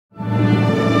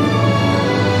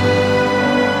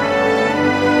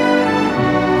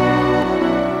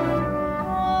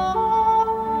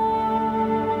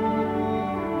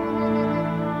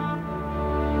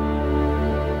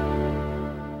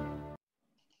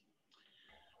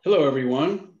Hello,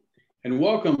 everyone, and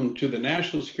welcome to the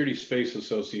National Security Space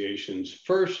Association's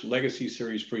first Legacy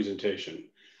Series presentation,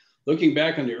 looking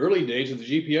back on the early days of the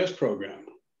GPS program.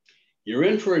 You're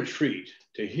in for a treat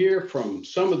to hear from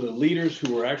some of the leaders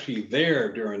who were actually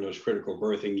there during those critical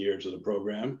birthing years of the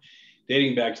program,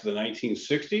 dating back to the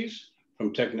 1960s,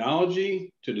 from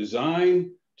technology to design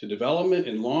to development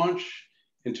and launch,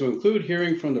 and to include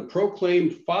hearing from the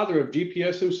proclaimed father of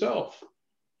GPS himself.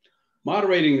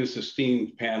 Moderating this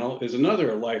esteemed panel is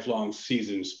another lifelong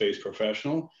seasoned space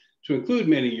professional to include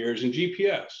many years in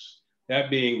GPS, that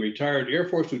being retired Air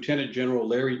Force Lieutenant General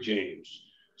Larry James,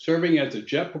 serving as the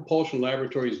Jet Propulsion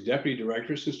Laboratory's Deputy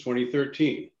Director since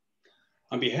 2013.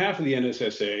 On behalf of the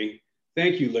NSSA,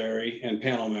 thank you, Larry and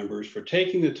panel members, for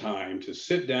taking the time to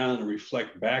sit down and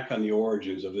reflect back on the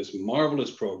origins of this marvelous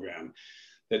program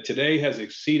that today has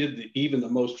exceeded even the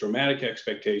most dramatic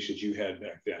expectations you had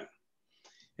back then.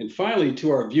 And finally,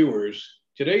 to our viewers,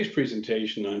 today's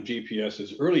presentation on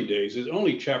GPS's early days is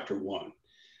only chapter 1,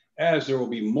 as there will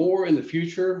be more in the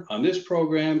future on this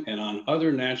program and on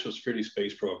other national security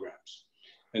space programs.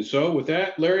 And so with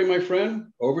that, Larry, my friend,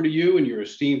 over to you and your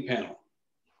esteemed panel.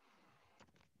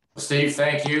 Steve,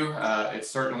 thank you. It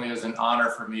certainly is an honor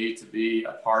for me to be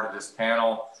a part of this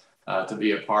panel, to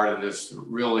be a part of this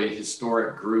really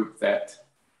historic group that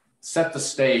set the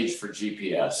stage for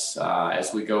GPS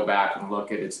as we go back and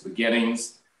look at its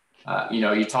beginnings.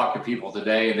 You talk to people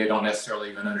today and they don't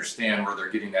necessarily even understand where they're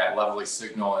getting that lovely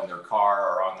signal in their car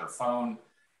or on their phone.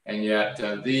 And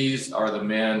yet these are the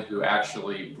men who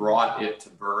actually brought it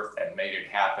to birth and made it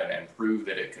happen and proved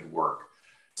that it could work.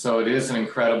 So it is an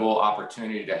incredible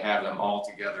opportunity to have them all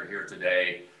together here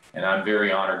today. And I'm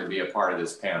very honored to be a part of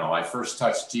this panel. I first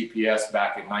touched GPS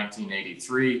back in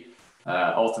 1983.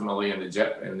 Ultimately in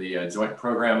the Joint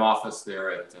Program Office there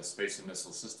at Space and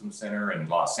Missile Systems Center in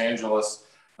Los Angeles,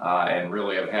 and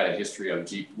really have had a history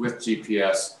with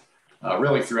GPS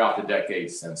really throughout the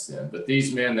decades since then. But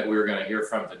these men that we're going to hear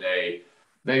from today,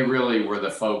 they really were the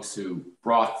folks who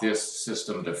brought this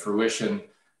system to fruition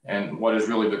and what has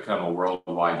really become a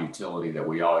worldwide utility that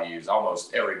we all use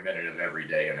almost every minute of every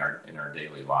day in our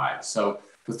daily lives. So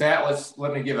with that,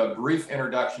 let me give a brief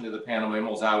introduction to the panel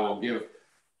members. I will give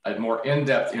a more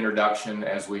in-depth introduction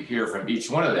as we hear from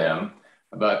each one of them.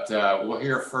 But we'll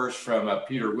hear first from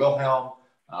Peter Wilhelm,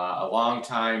 a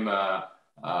longtime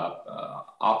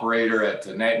operator at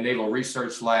the Naval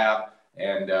Research Lab.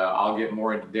 And I'll get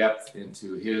more in depth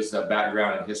into his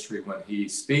background and history when he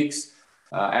speaks.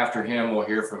 After him, we'll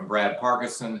hear from Brad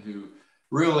Parkinson, who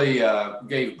really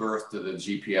gave birth to the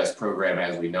GPS program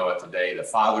as we know it today, the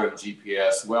father of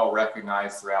GPS, well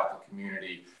recognized throughout the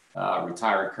community.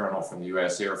 Retired colonel from the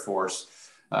US Air Force.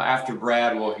 After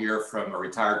Brad, we'll hear from a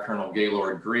retired Colonel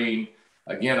Gaylord Green.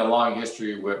 Again, a long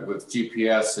history with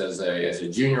GPS as a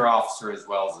junior officer as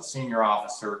well as a senior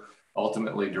officer,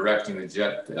 ultimately directing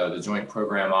the Joint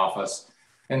Program Office.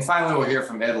 And finally, we'll hear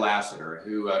from Ed Lassiter,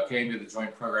 who came to the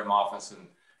Joint Program Office and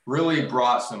really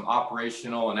brought some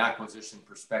operational and acquisition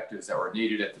perspectives that were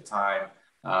needed at the time.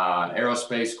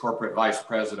 Aerospace Corporate Vice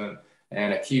President,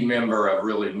 and a key member of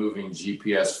really moving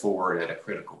GPS forward at a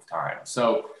critical time.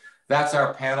 So that's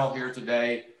our panel here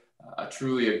today.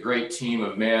 Truly a great team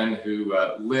of men who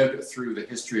lived through the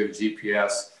history of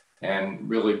GPS and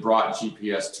really brought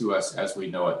GPS to us as we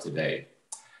know it today.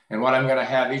 And what I'm going to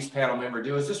have each panel member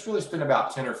do is just really spend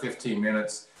about 10 or 15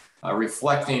 minutes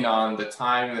reflecting on the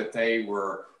time that they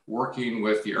were working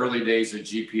with the early days of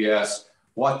GPS,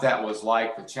 what that was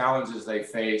like, the challenges they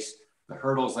faced, the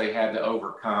hurdles they had to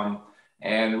overcome,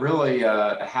 and really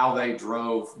how they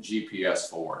drove GPS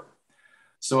forward.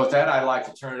 So with that, I'd like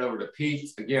to turn it over to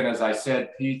Pete. Again, as I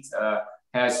said, Pete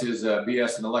has his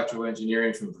BS in electrical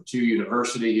engineering from Purdue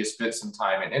University. He spent some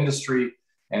time in industry,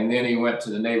 and then he went to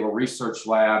the Naval Research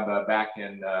Lab back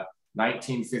in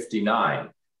 1959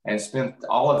 and spent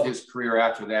all of his career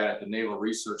after that at the Naval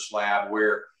Research Lab,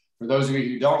 where, for those of you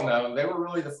who don't know, they were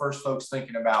really the first folks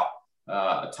thinking about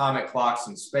atomic clocks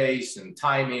in space and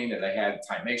timing, and they had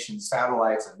timation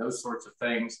satellites and those sorts of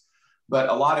things. But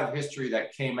a lot of history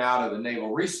that came out of the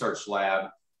Naval Research Lab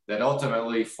that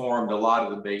ultimately formed a lot of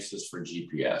the basis for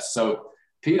GPS. So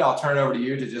Pete, I'll turn it over to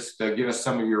you to just give us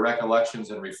some of your recollections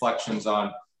and reflections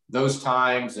on those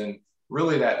times and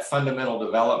really that fundamental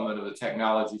development of the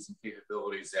technologies and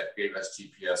capabilities that gave us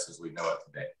GPS as we know it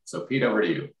today. So Pete, over to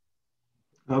you.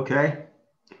 Okay.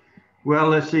 Well,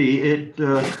 let's see. It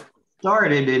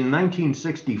started in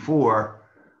 1964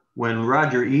 when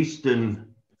Roger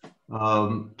Easton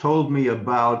told me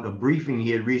about a briefing he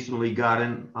had recently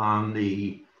gotten on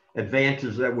the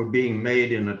advances that were being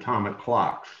made in atomic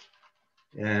clocks.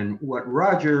 And what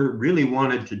Roger really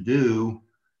wanted to do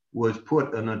was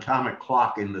put an atomic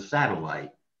clock in the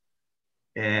satellite.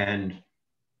 And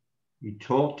he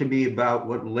talked to me about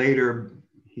what later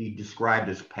he described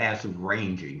as passive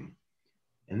ranging.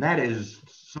 And that is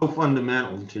so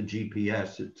fundamental to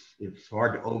GPS, it's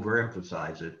hard to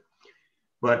overemphasize it.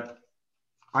 But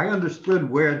I understood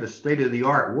where the state of the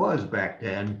art was back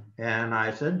then. And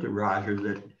I said to Roger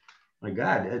that, my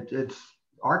God,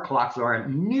 our clocks aren't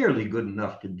nearly good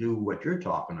enough to do what you're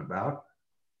talking about.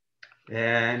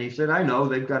 And he said, I know,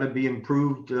 they've got to be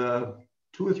improved 2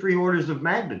 or 3 orders of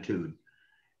magnitude.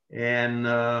 And,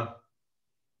 but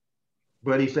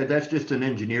he said, that's just an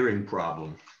engineering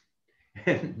problem.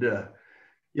 And,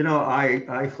 you know,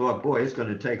 I thought, boy, it's going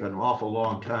to take an awful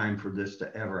long time for this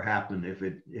to ever happen,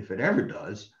 if it ever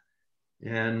does.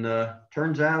 And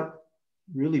turns out,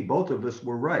 really, both of us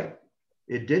were right.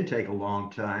 It did take a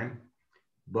long time,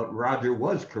 but Roger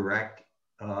was correct.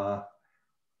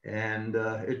 And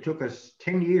it took us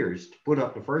 10 years to put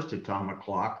up the first atomic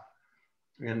clock.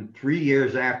 And 3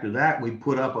 years after that, we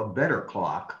put up a better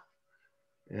clock.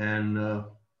 And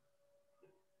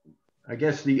I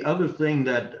guess the other thing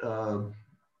that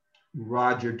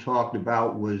Roger talked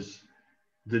about was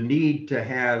the need to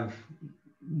have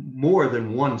more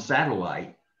than one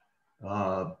satellite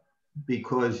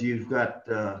because you've got,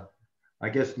 I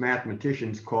guess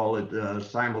mathematicians call it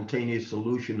simultaneous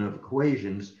solution of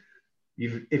equations.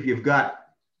 If you've got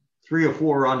 3 or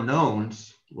 4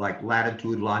 unknowns, like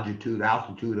latitude, longitude,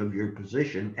 altitude of your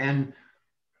position, and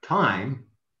time,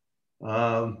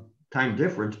 time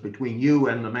difference between you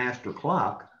and the master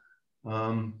clock,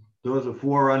 those are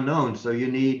 4 unknowns. So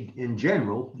you need, in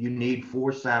general, you need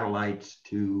 4 satellites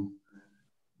to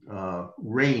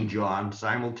range on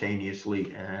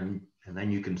simultaneously, and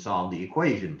then you can solve the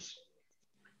equations.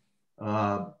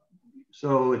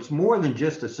 So it's more than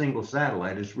just a single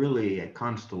satellite, it's really a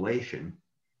constellation.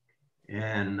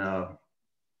 And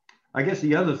I guess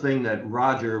the other thing that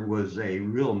Roger was a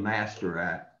real master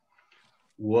at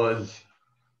was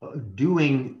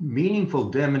doing meaningful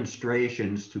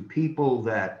demonstrations to people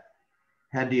that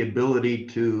had the ability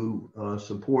to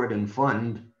support and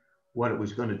fund what it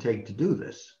was going to take to do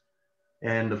this.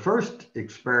 And the first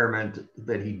experiment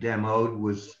that he demoed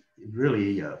was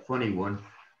really a funny one.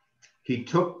 He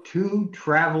took 2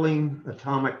 traveling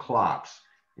atomic clocks,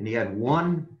 and he had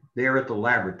one there at the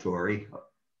laboratory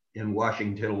in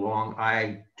Washington along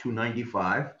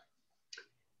I-295.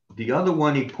 The other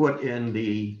one he put in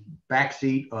the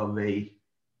backseat of a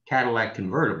Cadillac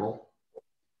convertible.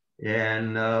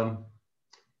 And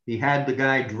he had the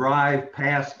guy drive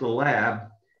past the lab,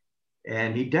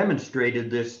 and he demonstrated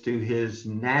this to his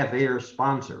NavAir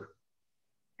sponsor.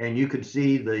 And you could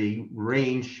see the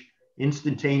range,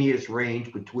 instantaneous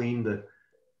range between the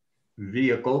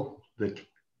vehicle, the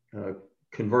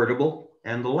convertible,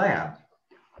 and the lab.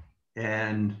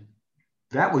 And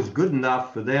that was good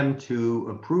enough for them to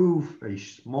approve a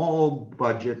small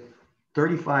budget,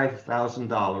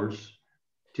 $35,000,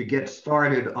 to get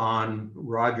started on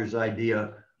Roger's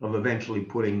idea of eventually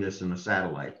putting this in a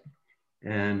satellite.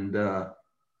 And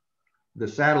the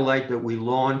satellite that we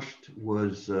launched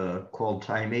was called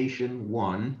Timation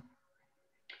 1.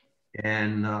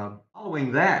 And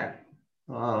following that,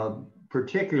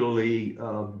 particularly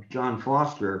John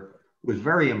Foster was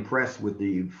very impressed with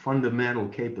the fundamental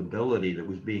capability that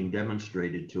was being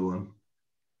demonstrated to him.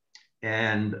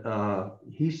 And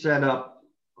he set up,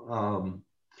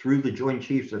 through the Joint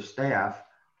Chiefs of Staff,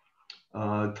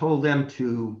 told them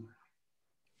to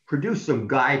produce some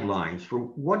guidelines for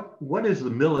what is the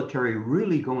military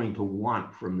really going to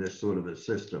want from this sort of a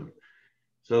system.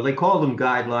 So they called them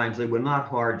guidelines. They were not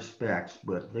hard specs,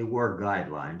 but they were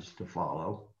guidelines to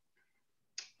follow.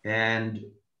 And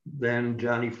then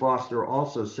Johnny Foster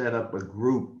also set up a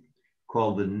group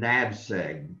called the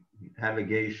NAVSEG,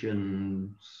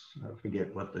 Navigation, I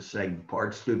forget what the SEG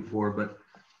part stood for, but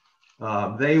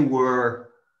they were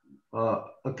a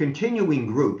continuing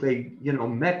group. They,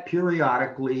 met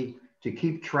periodically to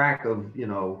keep track of,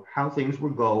 how things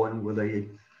were going.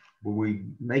 Were we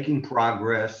making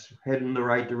progress, heading in the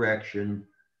right direction?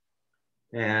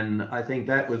 And I think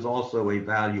that was also a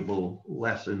valuable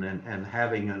lesson, and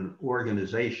having an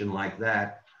organization like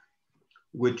that,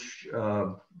 which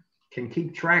can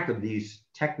keep track of these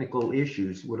technical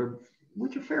issues,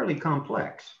 which are fairly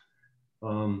complex,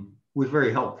 was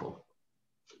very helpful.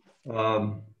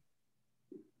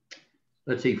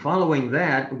 Let's see, following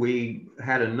that, we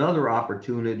had another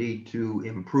opportunity to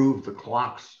improve the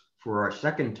clocks for our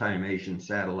second Timation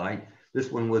satellite.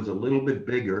 This one was a little bit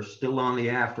bigger, still on the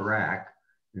aft rack,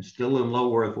 and still in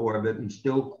low Earth orbit, and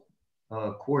still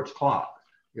quartz clock.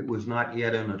 It was not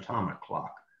yet an atomic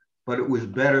clock. but it was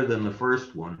better than the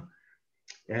first one.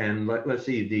 And let's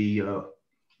see,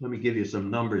 let me give you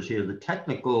some numbers here. The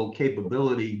technical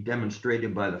capability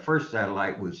demonstrated by the first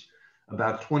satellite was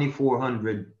about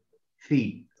 2,400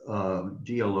 feet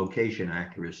geolocation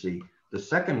accuracy. The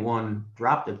second one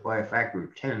dropped it by a factor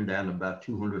of 10 down to about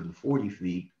 240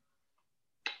 feet.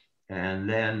 And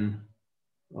then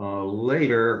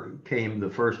later came the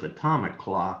first atomic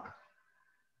clock,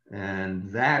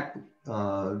 and that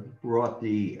brought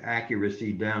the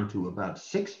accuracy down to about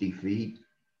 60 feet.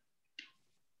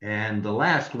 And the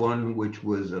last one, which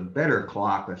was a better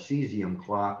clock, a cesium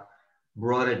clock,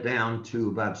 brought it down to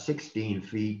about 16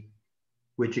 feet,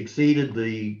 which exceeded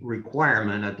the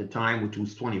requirement at the time, which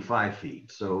was 25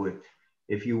 feet. So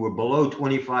if you were below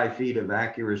 25 feet of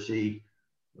accuracy,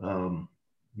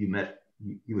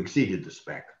 you exceeded the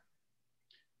spec.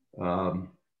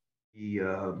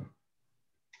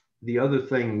 The other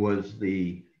thing was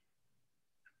in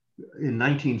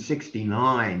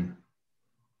 1969,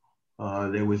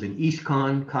 there was an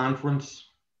EastCon conference,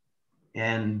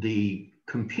 and the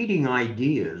competing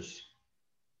ideas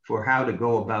for how to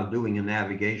go about doing a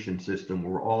navigation system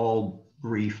were all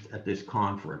briefed at this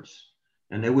conference.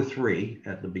 And there were three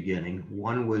at the beginning.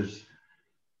 One was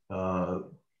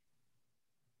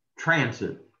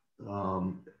transit,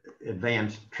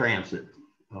 advanced transit,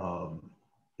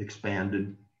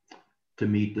 expanded to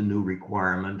meet the new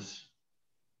requirements.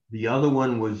 The other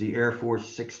one was the Air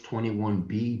Force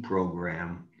 621B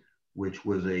program, which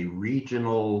was a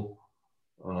regional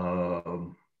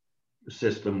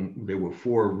system. There were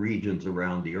 4 regions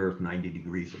around the Earth, 90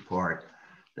 degrees apart,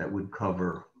 that would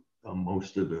cover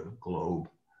most of the globe.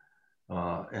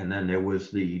 And then there was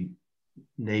the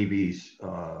Navy's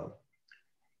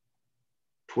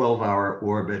 12-hour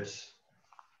orbits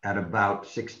at about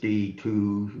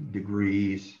 62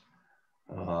 degrees,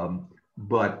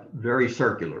 but very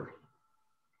circular.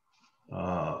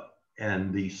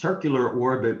 And the circular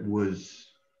orbit was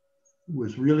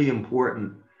really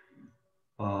important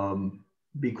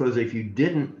because if you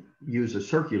didn't use a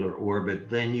circular orbit,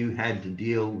 then you had to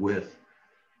deal with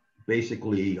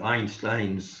basically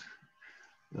Einstein's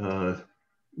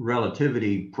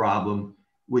relativity problem,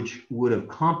 which would have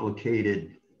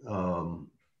complicated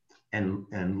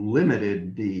and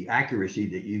limited the accuracy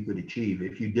that you could achieve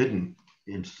if you didn't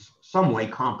in some way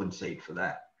compensate for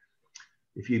that.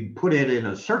 If you put it in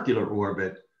a circular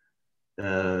orbit,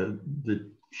 the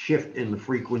shift in the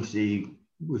frequency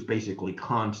was basically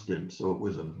constant. So it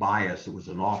was a bias, it was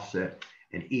an offset,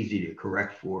 and easy to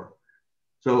correct for.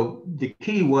 So the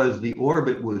key was the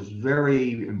orbit was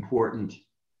very important.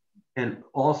 And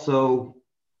also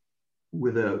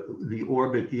with the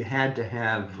orbit, you had to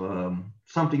have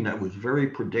something that was very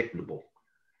predictable,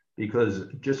 because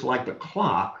just like the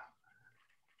clock,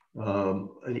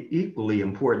 an equally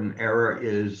important error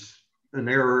is an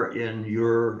error in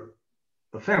your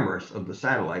ephemeris of the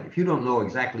satellite. If you don't know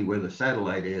exactly where the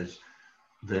satellite is,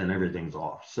 then everything's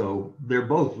off. So they're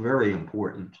both very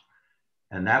important.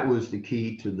 And that was the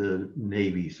key to the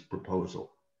Navy's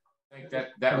proposal. I think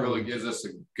that really gives us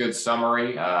a good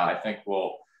summary. I think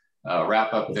we'll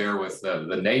wrap up there with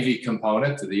the Navy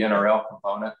component to the NRL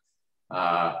component.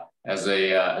 As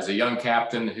a young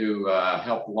captain who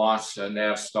helped launch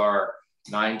Navstar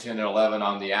 9, 10, and 11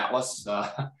 on the Atlas,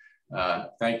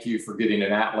 thank you for getting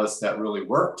an Atlas that really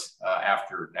worked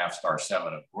after Navstar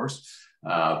 7, of course.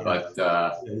 But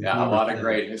yeah, a lot of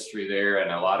great history there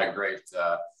and a lot of great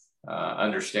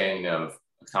understanding of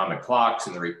atomic clocks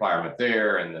and the requirement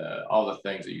there and all the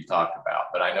things that you talked about.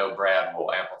 But I know Brad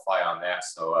will amplify on that.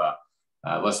 So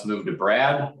let's move to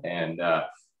Brad. And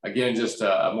again, just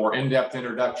a more in-depth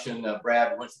introduction.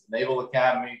 Brad went to the Naval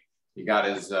Academy. He got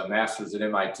his master's at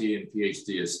MIT and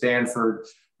PhD at Stanford.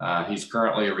 He's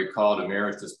currently a recalled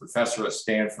emeritus professor at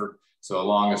Stanford. So a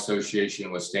long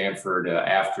association with Stanford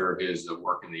after his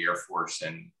work in the Air Force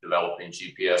and developing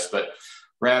GPS. But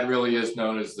Brad really is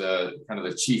known as the kind of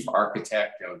the chief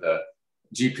architect of the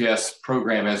GPS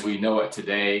program as we know it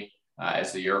today,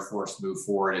 as the Air Force moved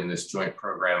forward in this joint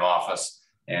program office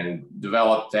and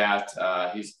developed that.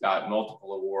 He's got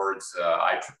multiple awards,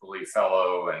 IEEE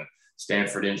Fellow and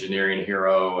Stanford Engineering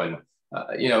Hero. And,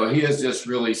 you know, he has just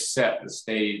really set the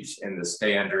stage and the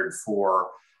standard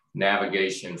for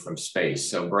navigation from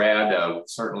space. So Brad,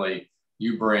 certainly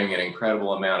you bring an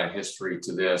incredible amount of history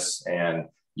to this, and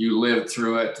you lived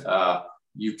through it.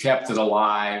 You kept it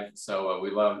alive. So we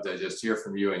love to just hear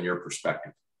from you and your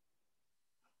perspective.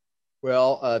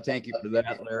 Well, thank you for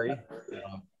that, Larry.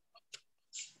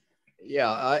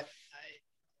 Yeah,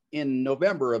 in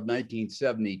November of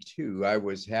 1972, I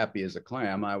was happy as a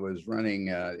clam. I was running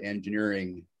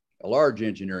engineering a large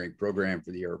engineering program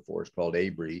for the Air Force called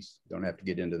ABREEZE. Don't have to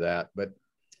get into that, but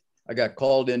I got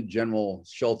called in General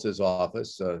Schultz's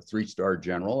office, a 3-star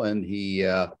general, and he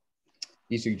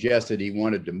suggested he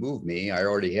wanted to move me. I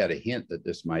already had a hint that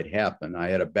this might happen. I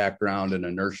had a background in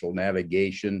inertial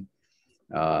navigation.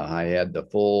 I had the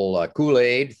full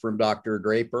Kool-Aid from Dr.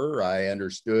 Draper. I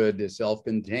understood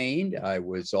self-contained. I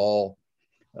was all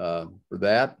for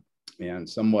that and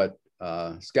somewhat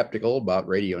skeptical about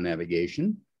radio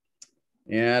navigation.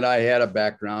 And I had a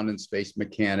background in space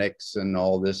mechanics and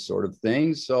all this sort of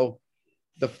thing. So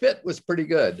the fit was pretty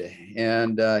good.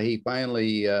 And he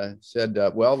finally said,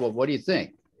 well, what do you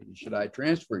think? Should I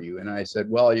transfer you? And I said,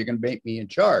 well, you're going to make me in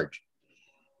charge.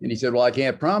 And he said, well, I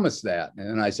can't promise that.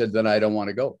 And I said, then I don't want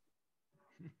to go.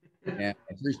 And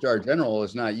a 3-star general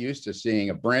is not used to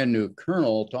seeing a brand new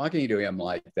colonel talking to him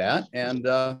like that. And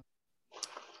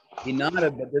he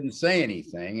nodded but didn't say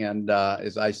anything. And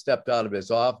as I stepped out of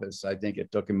his office, I think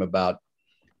it took him about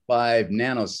 5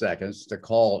 nanoseconds to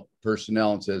call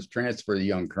personnel and says, transfer the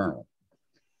young colonel.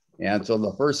 And so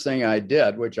the first thing I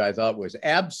did, which I thought was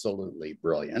absolutely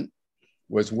brilliant,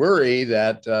 was worry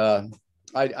that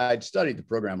I'd studied the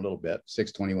program a little bit,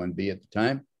 621B at the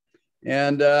time.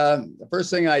 And the first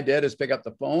thing I did is pick up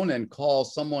the phone and call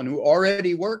someone who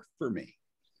already worked for me.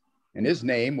 And his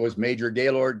name was Major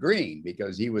Gaylord Green,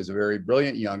 because he was a very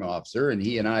brilliant young officer, and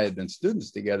he and I had been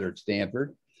students together at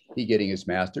Stanford, he getting his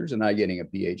master's and I getting a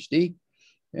PhD.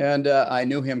 And I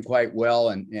knew him quite well.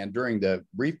 And during the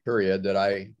brief period that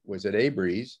I was at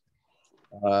ABREEZE,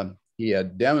 he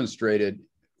had demonstrated,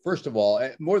 first of all,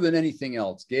 more than anything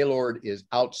else, Gaylord is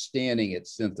outstanding at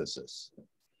synthesis.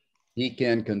 He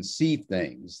can conceive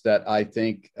things that I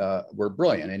think were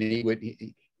brilliant. And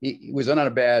he was an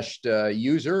unabashed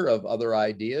user of other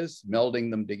ideas, melding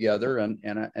them together, and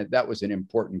that was an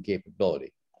important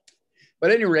capability. But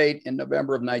at any rate, in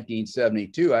November of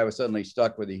 1972, I was suddenly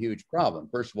stuck with a huge problem.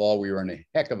 First of all, we were in a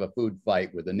heck of a food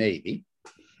fight with the Navy,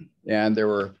 and there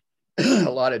were a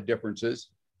lot of differences.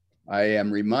 I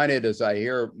am reminded, as I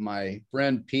hear my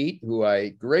friend Pete, who I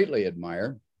greatly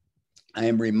admire, I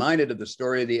am reminded of the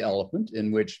story of the elephant,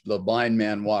 in which the blind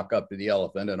man walk up to the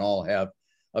elephant and all have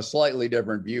a slightly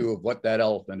different view of what that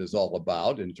elephant is all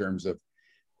about, in terms of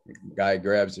the guy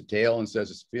grabs the tail and says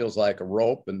it feels like a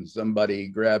rope, and somebody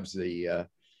grabs the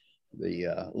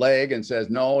leg and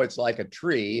says, no, it's like a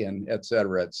tree, and et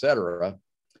cetera, et cetera.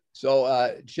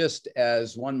 So just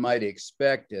as one might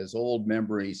expect, as old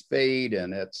memories fade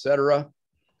and et cetera,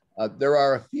 there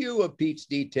are a few of Pete's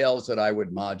details that I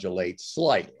would modulate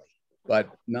slightly.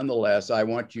 But nonetheless, I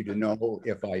want you to know,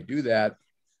 if I do that,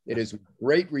 it is with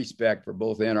great respect for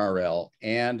both NRL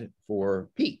and for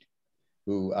Pete,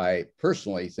 who I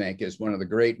personally think is one of the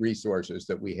great resources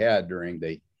that we had during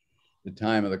the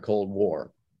time of the Cold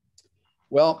War.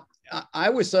 Well, I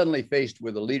was suddenly faced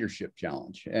with a leadership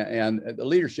challenge. And the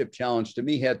leadership challenge to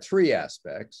me had 3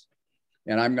 aspects.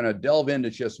 And I'm going to delve into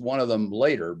just one of them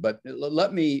later, but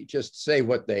let me just say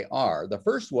what they are. The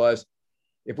first was,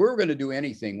 if we were going to do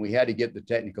anything, we had to get the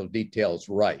technical details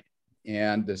right.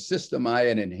 And the system I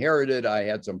had inherited, I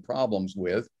had some problems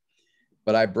with,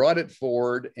 but I brought it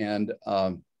forward, and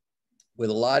with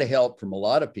a lot of help from a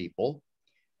lot of people,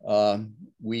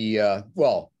 we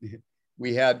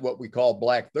had what we call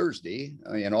Black Thursday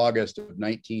in August of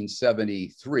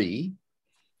 1973,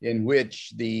 in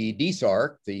which the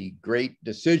DSARC, the great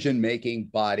decision-making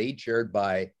body chaired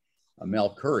by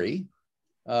Mel Curry,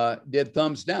 did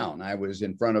thumbs down. I was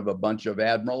in front of a bunch of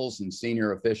admirals and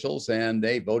senior officials, and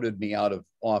they voted me out of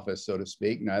office, so to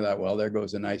speak. And I thought, well, there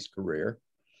goes a nice career.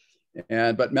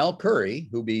 But Mel Curry,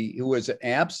 who was an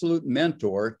absolute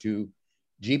mentor to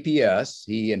GPS,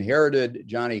 he inherited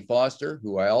Johnny Foster,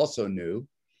 who I also knew.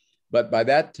 But by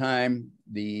that time,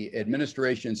 the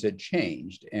administrations had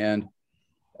changed. And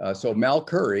so Mel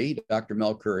Curry, Dr.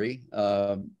 Mel Curry,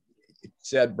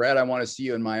 said, Brad, I want to see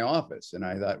you in my office. And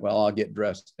I thought, well, I'll get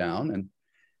dressed down. And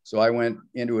so I went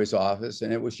into his office,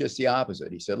 and it was just the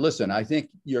opposite. He said, listen, I think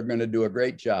you're going to do a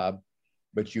great job,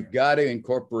 but you've got to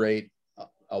incorporate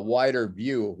a wider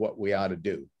view of what we ought to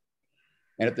do.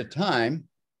 And at the time,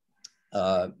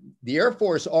 the Air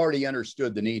Force already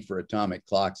understood the need for atomic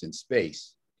clocks in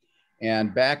space.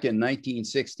 And back in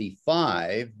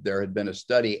 1965, there had been a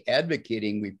study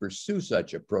advocating we pursue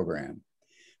such a program.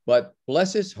 But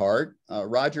bless his heart,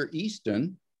 Roger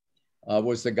Easton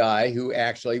was the guy who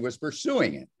actually was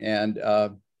pursuing it. And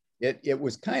it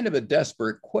was kind of a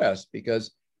desperate quest,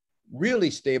 because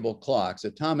really stable clocks,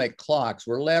 atomic clocks,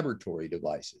 were laboratory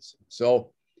devices.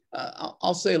 So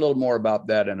I'll say a little more about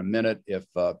that in a minute if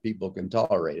people can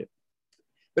tolerate it.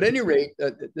 But at any rate,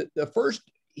 the first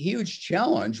huge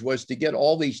challenge was to get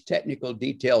all these technical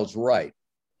details right.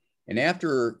 And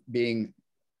after being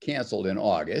canceled in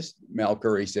August, Mal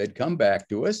Curry said, come back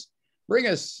to us, bring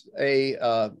us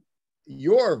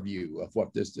your view of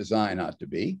what this design ought to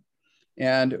be,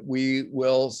 and we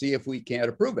will see if we can't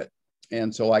approve it.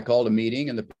 And so I called a meeting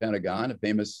in the Pentagon, a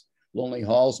famous Lonely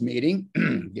Halls meeting.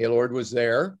 Gaylord was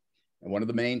there, and one of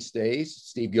the mainstays.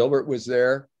 Steve Gilbert was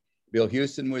there. Bill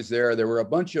Houston was there. There were a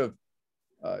bunch of,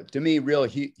 to me, real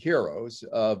heroes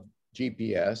of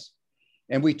GPS.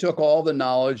 And we took all the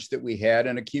knowledge that we had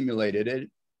and accumulated it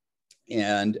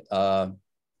and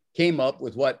came up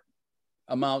with what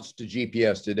amounts to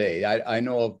GPS today. I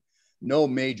know of no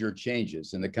major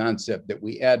changes in the concept that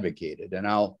we advocated. And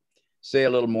I'll say a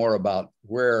little more about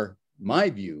where my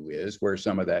view is, where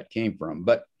some of that came from.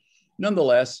 But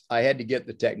nonetheless, I had to get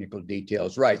the technical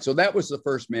details right. So that was the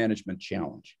first management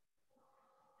challenge.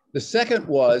 The second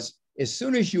was, as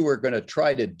soon as you were going to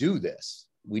try to do this,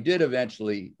 we did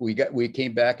eventually, we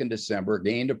came back in December,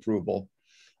 gained approval,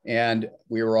 and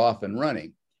we were off and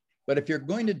running. But if you're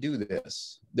going to do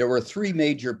this, there were three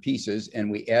major pieces,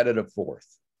 and we added a fourth.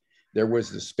 There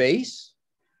was the space,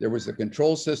 there was the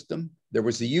control system, there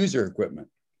was the user equipment.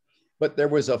 But there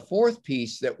was a fourth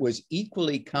piece that was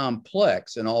equally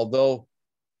complex. And although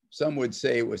some would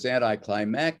say it was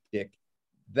anticlimactic,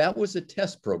 that was a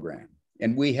test program.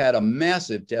 And we had a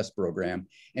massive test program,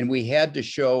 and we had to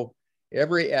show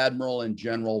every admiral and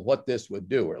general what this would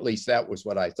do, or at least that was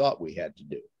what I thought we had to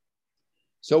do.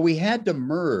 So we had to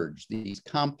merge these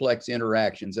complex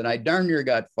interactions, and I darn near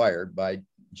got fired by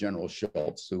General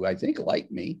Schultz, who I think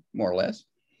liked me, more or less.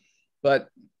 But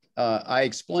I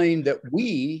explained that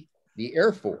we, the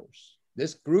Air Force,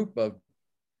 this group of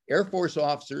Air Force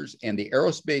officers and the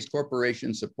Aerospace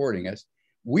Corporation supporting us,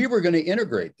 we were going to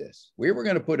integrate this. We were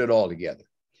going to put it all together,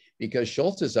 because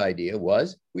Schultz's idea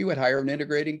was we would hire an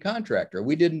integrating contractor.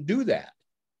 We didn't do that.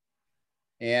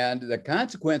 And the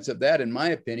consequence of that, in my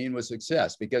opinion, was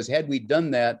success, because had we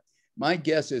done that, my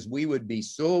guess is we would be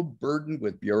so burdened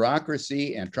with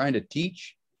bureaucracy and trying to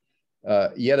teach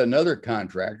yet another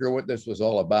contractor what this was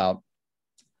all about.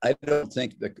 I don't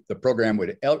think the program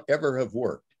would ever have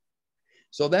worked.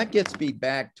 So that gets me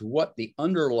back to what the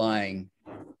underlying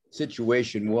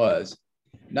situation was.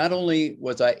 Not only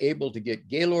was I able to get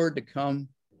Gaylord to come,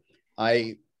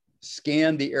 I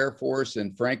scanned the Air Force,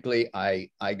 and frankly, I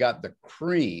got the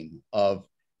cream of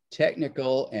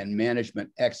technical and management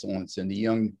excellence in the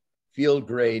young field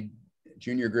grade,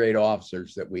 junior grade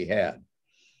officers that we had.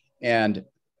 And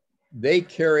they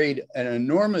carried an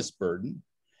enormous burden.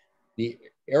 The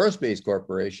Aerospace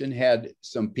Corporation had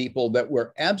some people that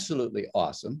were absolutely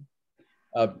awesome.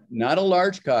 Not a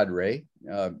large cadre.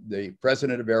 The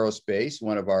president of Aerospace,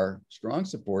 one of our strong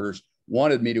supporters,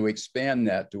 wanted me to expand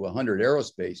that to 100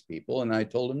 aerospace people. And I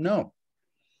told him, no,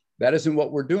 that isn't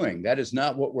what we're doing. That is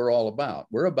not what we're all about.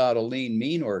 We're about a lean,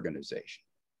 mean organization.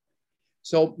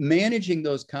 So managing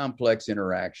those complex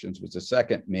interactions was the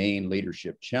second main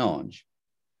leadership challenge.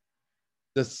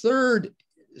 The third,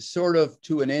 sort of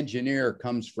to an engineer,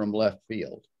 comes from left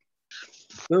field.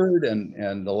 Third,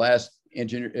 and the last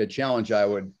challenge I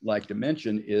would like to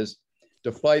mention is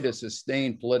to fight a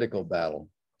sustained political battle.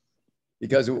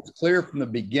 Because it was clear from the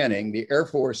beginning, the Air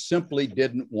Force simply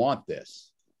didn't want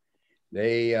this.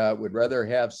 They would rather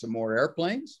have some more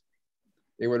airplanes.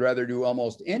 They would rather do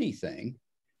almost anything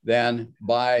than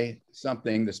buy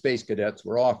something the space cadets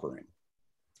were offering.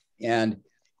 And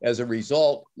as a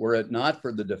result, were it not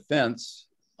for the defense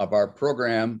of our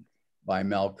program by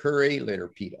Mal Curry, later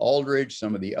Pete Aldridge,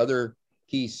 some of the other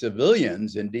key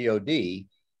civilians in DOD,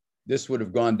 this would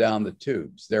have gone down the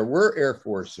tubes. There were Air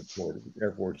Force supporters,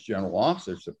 Air Force general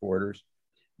officer supporters,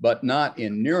 but not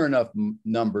in near enough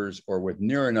numbers or with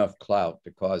near enough clout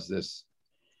to cause this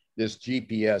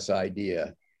GPS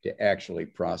idea to actually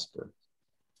prosper.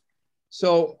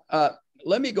 So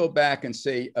let me go back and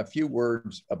say a few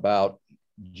words about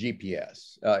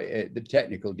GPS, the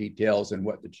technical details and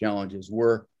what the challenges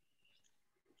were.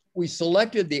 We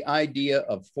selected the idea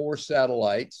of 4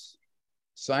 satellites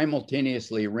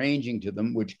simultaneously ranging to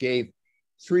them, which gave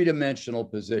 3-dimensional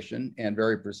position and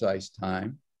very precise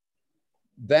time.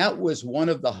 That was one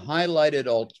of the highlighted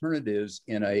alternatives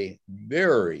in a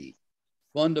very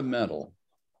fundamental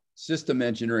system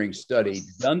engineering study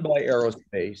done by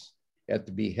Aerospace at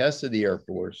the behest of the Air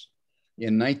Force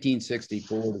in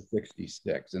 1964 to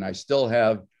 66. And I still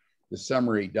have the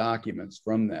summary documents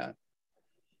from that.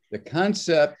 The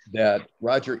concept that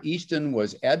Roger Easton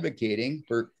was advocating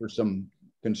for some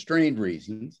constrained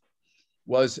reasons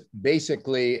was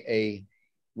basically a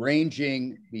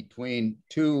ranging between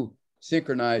 2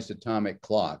 synchronized atomic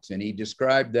clocks. And he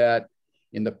described that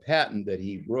in the patent that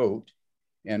he wrote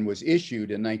and was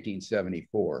issued in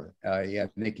 1974. I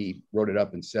think he wrote it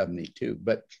up in 72.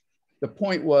 But the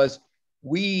point was,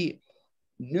 we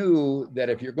knew that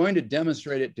if you're going to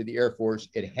demonstrate it to the Air Force,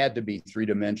 it had to be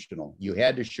three-dimensional. You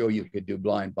had to show you could do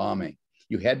blind bombing.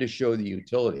 You had to show the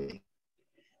utility.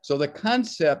 So the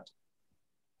concept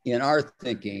in our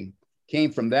thinking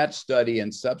came from that study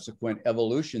and subsequent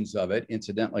evolutions of it.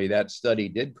 Incidentally, that study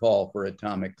did call for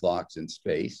atomic clocks in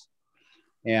space,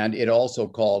 and it also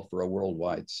called for a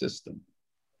worldwide system.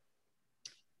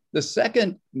 The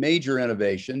second major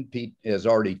innovation, Pete has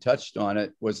already touched on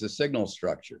it, was the signal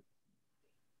structure.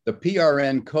 The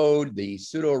PRN code, the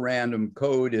pseudo-random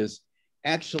code, is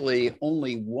actually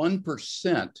only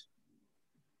 1%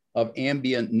 of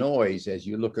ambient noise as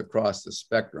you look across the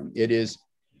spectrum. It is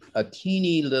a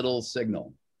teeny little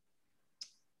signal.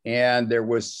 And there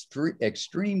was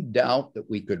extreme doubt that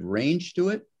we could range to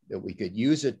it, that we could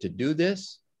use it to do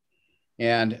this.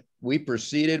 And we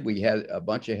proceeded. We had a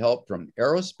bunch of help from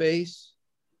Aerospace,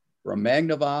 from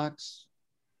Magnavox,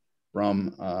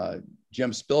 from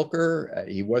Jim Spilker.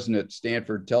 He wasn't at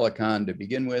Stanford Telecom to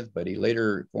begin with, but he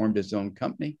later formed his own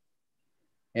company.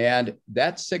 And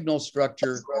that signal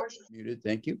structure, muted,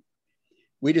 thank you.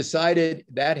 We decided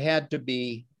that had to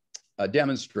be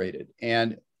demonstrated.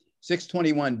 And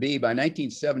 621B by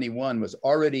 1971 was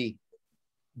already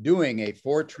doing a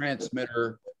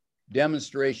 4-transmitter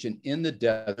demonstration in the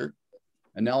desert.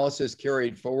 Analysis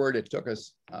carried forward. It took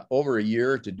us over a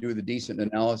year to do the decent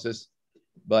analysis.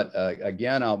 But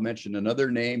again, I'll mention another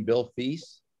name, Bill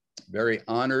Feast, very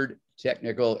honored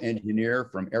technical engineer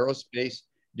from Aerospace,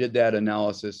 did that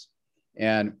analysis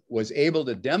and was able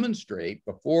to demonstrate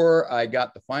before I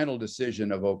got the final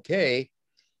decision of okay,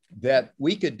 that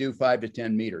we could do 5 to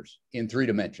 10 meters in 3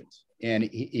 dimensions. And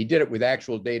he did it with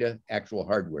actual data, actual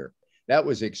hardware. That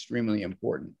was extremely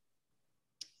important.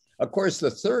 Of course,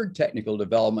 the third technical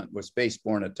development was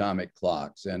spaceborne atomic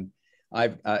clocks. And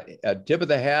a tip of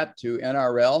the hat to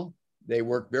NRL. They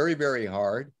worked very, very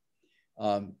hard.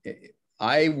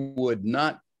 I would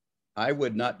not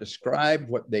describe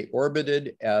what they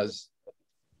orbited as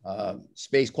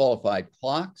space qualified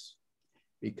clocks,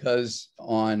 because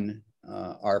on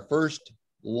our first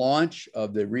launch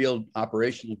of the real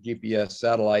operational GPS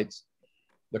satellites,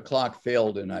 the clock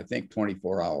failed in, I think,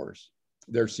 24 hours,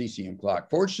 their cesium clock.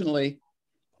 Fortunately,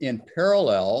 in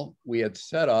parallel, we had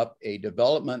set up a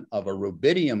development of a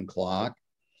rubidium clock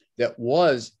that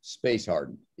was space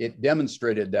hardened. It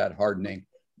demonstrated that hardening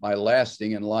by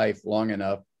lasting in life long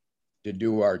enough to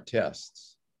do our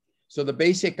tests. So the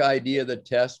basic idea of the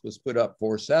test was put up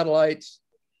 4 satellites.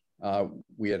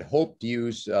 We had hoped to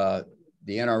use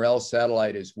the NRL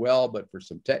satellite as well, but for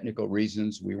some technical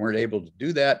reasons, we weren't able to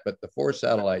do that, but the 4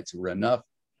 satellites were enough.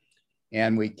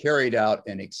 And we carried out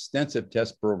an extensive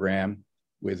test program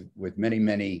with many,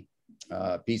 many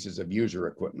pieces of user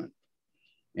equipment.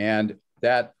 And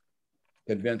that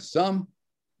convinced some,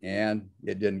 and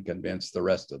it didn't convince the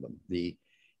rest of them. The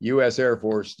US Air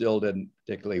Force still didn't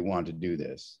particularly want to do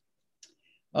this.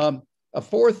 A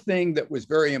fourth thing that was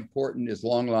very important is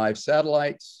long-lived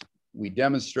satellites. We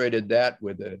demonstrated that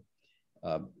with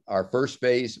our first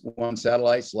phase 1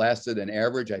 satellites lasted an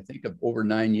average, I think, of over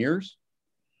 9 years.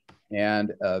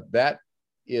 And that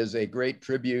is a great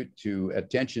tribute to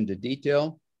attention to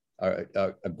detail,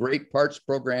 a great parts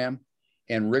program,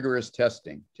 and rigorous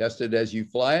testing. Test it as you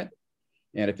fly it.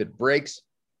 And if it breaks,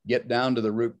 get down to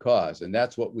the root cause. And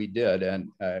that's what we did. And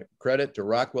credit to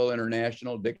Rockwell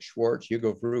International, Dick Schwartz,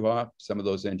 Hugo Fruhoff, some of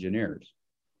those engineers.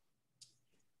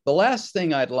 The last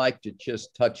thing I'd like to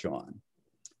just touch on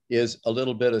is a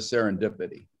little bit of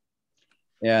serendipity.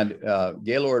 And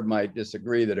Gaylord might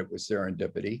disagree that it was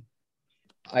serendipity.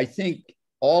 I think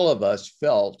all of us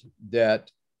felt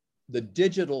that the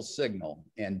digital signal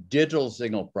and digital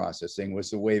signal processing was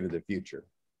the wave of the future.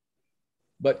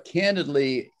 But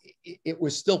candidly, it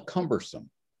was still cumbersome,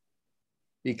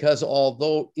 because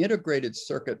although integrated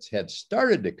circuits had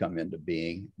started to come into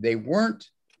being, they weren't,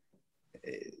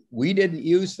 we didn't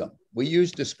use them. We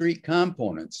used discrete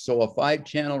components. So a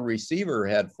 5-channel receiver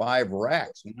had 5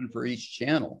 racks, 1 for each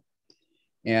channel.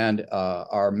 And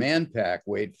our man pack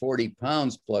weighed 40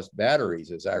 pounds plus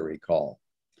batteries, as I recall.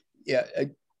 Yeah,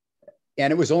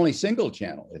 and it was only single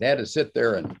channel. It had to sit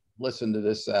there and listen to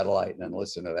this satellite and then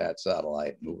listen to that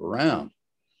satellite, move around.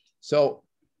 So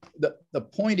the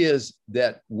point is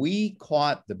that we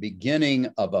caught the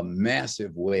beginning of a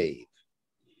massive wave.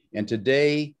 And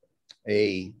today,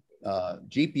 a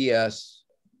GPS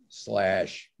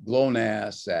 /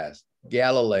 GLONASS /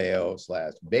 Galileo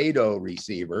 / Beidou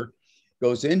receiver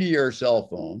goes into your cell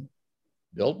phone,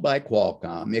 built by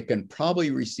Qualcomm. It can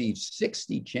probably receive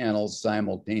 60 channels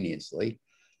simultaneously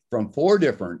from 4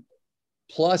 different,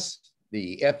 plus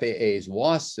the FAA's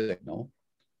WAS signal,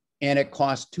 and it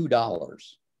costs $2.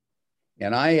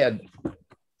 And I had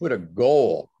put a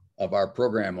goal of our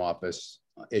program office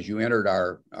as you entered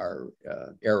our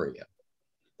area.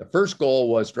 The first goal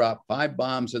was drop 5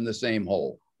 bombs in the same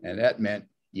hole. And that meant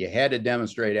you had to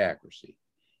demonstrate accuracy.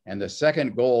 And the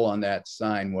second goal on that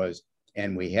sign was,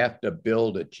 and we have to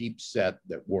build a cheap set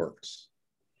that works.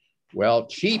 Well,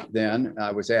 cheap then,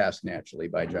 I was asked naturally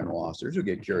by general officers who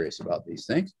get curious about these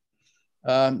things.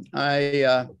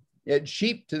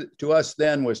 Cheap to us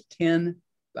then was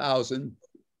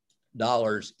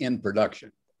 $10,000 in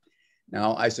production.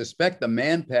 Now, I suspect the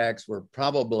man packs were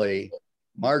probably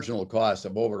marginal costs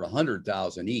of over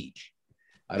 100,000 each.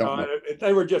 I don't know.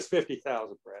 They were just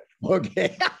 50,000, Brad.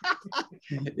 Okay.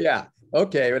 Yeah.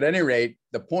 Okay. But at any rate,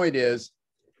 the point is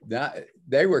that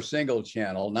they were single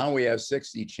channel. Now we have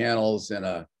 60 channels in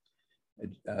a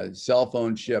cell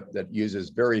phone chip that uses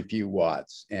very few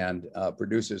watts and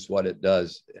produces what it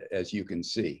does, as you can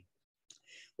see.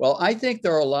 Well, I think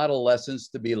there are a lot of lessons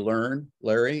to be learned,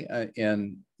 Larry,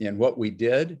 in what we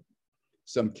did,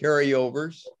 some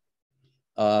carryovers.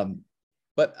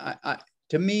 But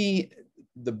to me,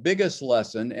 the biggest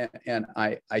lesson, and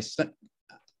I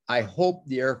hope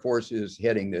the Air Force is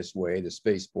heading this way, the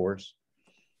Space Force,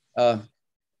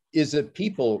 is that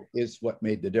people is what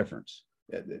made the difference.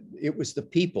 It was the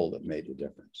people that made the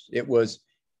difference. It was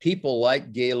people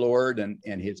like Gaylord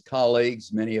and his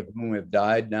colleagues, many of whom have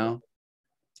died now.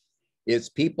 It's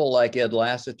people like Ed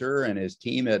Lassiter and his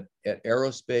team at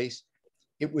Aerospace.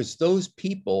 It was those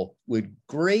people with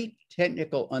great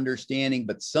technical understanding,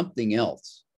 but something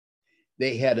else.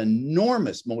 They had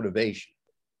enormous motivation.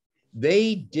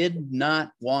 They did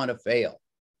not want to fail.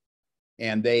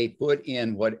 And they put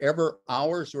in whatever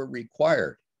hours were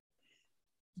required.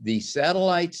 The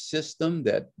satellite system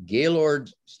that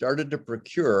Gaylord started to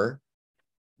procure,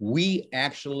 we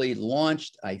actually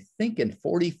launched, I think, in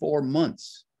 44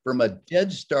 months from a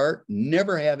dead start,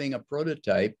 never having a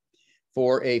prototype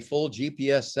for a full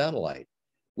GPS satellite.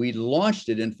 We launched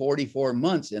it in 44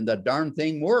 months and the darn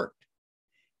thing worked.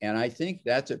 And I think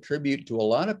that's a tribute to a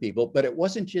lot of people, but it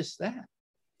wasn't just that.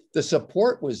 The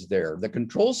support was there. The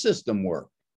control system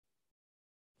worked.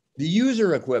 The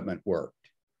user equipment worked.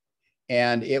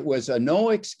 And it was a no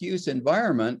excuse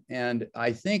environment. And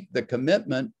I think the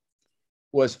commitment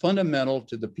was fundamental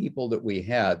to the people that we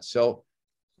had. So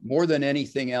more than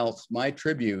anything else, my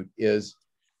tribute is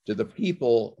to the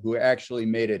people who actually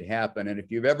made it happen. And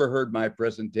if you've ever heard my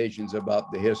presentations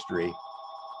about the history,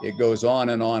 it goes on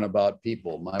and on about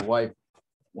people. My wife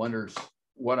wonders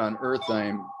what on earth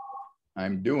I'm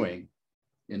doing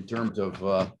in terms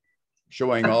of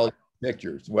showing all the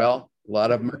pictures. Well, a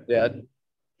lot of them are dead.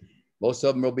 Most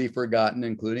of them will be forgotten,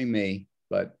 including me,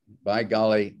 but by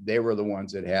golly, they were the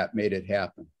ones that made it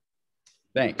happen.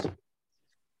 Thanks.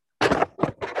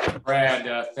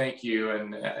 Brad, thank you.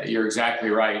 And you're exactly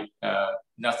right.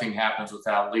 Nothing happens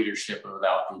without leadership and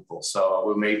without people. So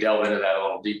we may delve into that a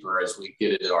little deeper as we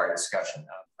get into our discussion.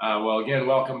 Well, again,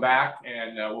 welcome back.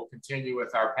 And we'll continue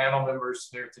with our panel members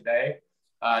here today.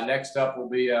 Next up will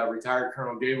be retired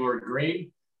Colonel Gaylord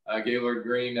Green. Gaylord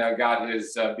Green got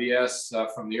his BS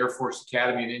from the Air Force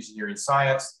Academy in Engineering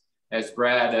Science. As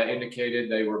Brad indicated,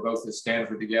 they were both at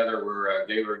Stanford together, where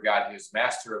Gaylord got his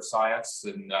Master of Science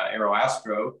in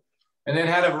Aeroastro, and then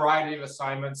had a variety of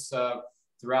assignments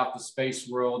throughout the space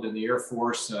world in the Air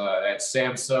Force. At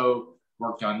SAMSO,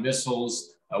 worked on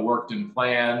missiles, worked in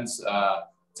plans,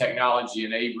 technology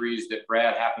and ABRES that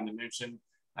Brad happened to mention.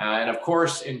 And of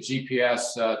course, in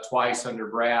GPS twice under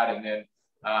Brad. And then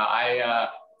I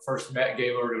first met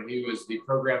Gaylord when he was the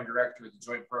program director of the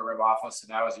Joint Program Office,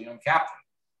 and I was a young captain.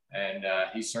 And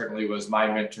he certainly was my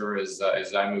mentor as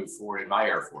I moved forward in my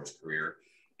Air Force career.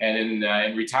 And in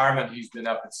retirement, he's been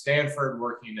up at Stanford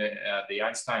working at the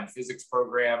Einstein physics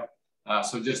program.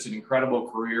 So just an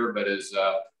incredible career, but as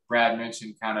Brad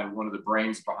mentioned, kind of one of the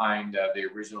brains behind the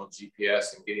original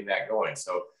GPS and getting that going.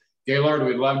 So Gaylord,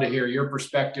 we'd love to hear your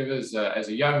perspective as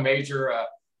a young major,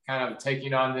 kind of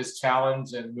taking on this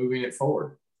challenge and moving it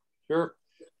forward. Sure.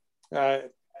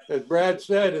 As Brad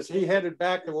said, as he headed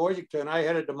back to Washington, I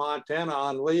headed to Montana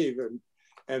on leave.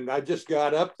 And I just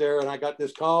got up there and I got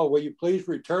this call, will you please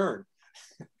return?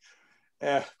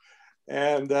 Anyway,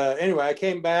 I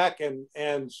came back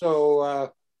and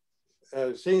so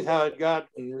seeing how it got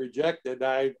rejected,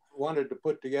 I wanted to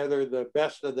put together the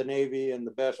best of the Navy and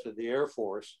the best of the Air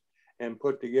Force and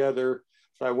put together.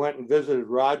 So I went and visited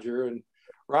Roger, and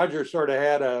Roger sort of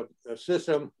had a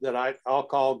system that I'll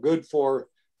call good for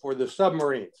for the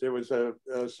submarines. It was a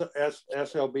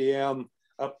SLBM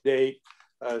update,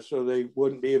 so they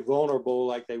wouldn't be vulnerable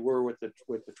like they were with the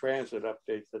transit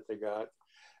updates that they got.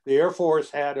 The Air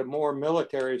Force had a more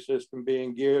military system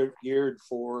being geared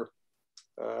for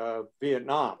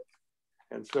Vietnam,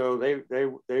 and so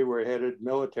they were headed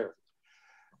military.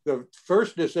 The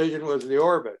first decision was the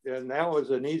orbit, and that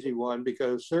was an easy one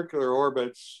because circular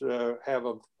orbits have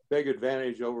a big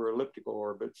advantage over elliptical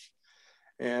orbits,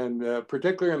 and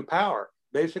particularly in power.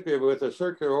 Basically, with a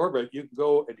circular orbit, you can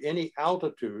go at any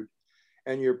altitude,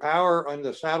 and your power on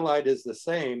the satellite is the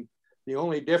same. The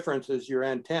only difference is your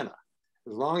antenna.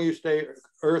 As long as you stay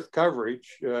Earth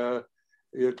coverage,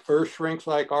 Earth shrinks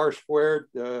like R squared,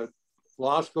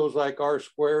 loss goes like R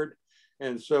squared,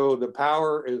 and so the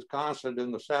power is constant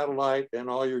in the satellite, and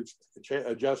all you're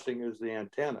adjusting is the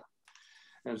antenna.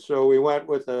 And so we went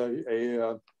with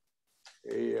a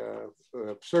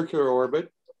circular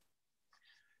orbit.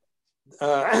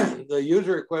 The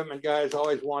user equipment guys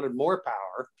always wanted more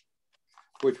power,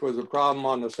 which was a problem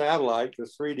on the satellite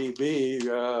because 3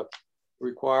 dB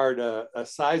required a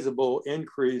sizable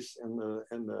increase in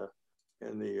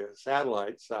the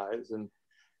satellite size.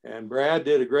 And Brad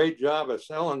did a great job of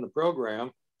selling the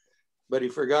program, but he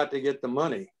forgot to get the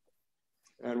money.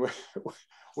 And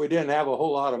we didn't have a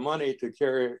whole lot of money to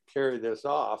carry this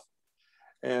off.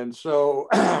 And so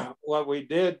what we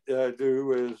did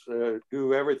do is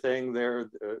do everything there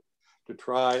to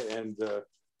try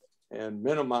and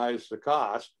minimize the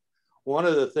cost. One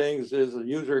of the things is the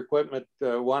user equipment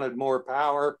wanted more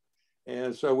power.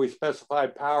 And so we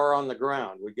specified power on the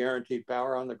ground. We guaranteed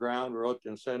power on the ground, wrote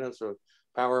the incentives of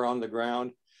power on the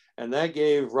ground. And that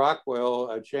gave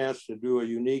Rockwell a chance to do a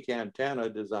unique antenna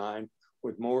design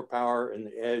with more power in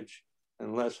the edge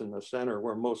and less in the center,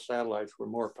 where most satellites were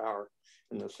more power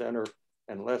in the center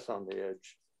and less on the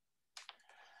edge.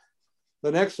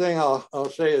 The next thing I'll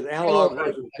say is analog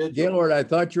versus digital. Gaylord, I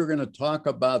thought you were going to talk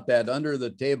about that under the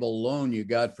table loan you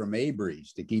got from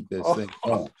Abreeze to keep this thing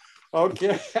going.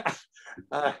 Okay.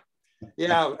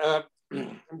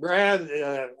 Brad,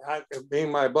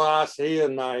 being my boss, he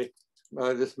and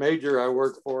this major I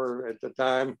worked for at the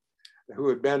time, who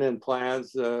had been in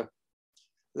plans,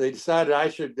 they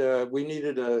decided we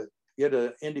needed to get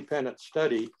an independent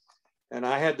study. And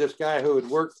I had this guy who had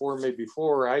worked for me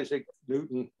before, Isaac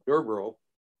Newton Durbrow,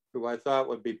 who I thought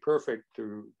would be perfect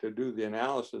to do the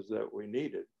analysis that we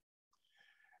needed.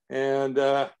 And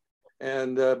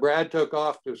Brad took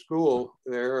off to school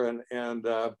there, and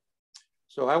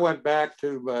so I went back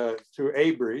to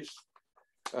Abreeze,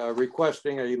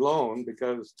 requesting a loan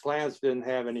because plans didn't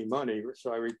have any money.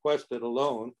 So I requested a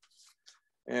loan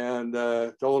and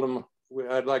told him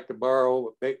I'd like to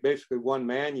borrow basically 1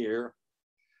 man year.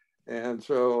 And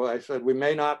so I said, we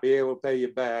may not be able to pay you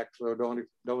back, so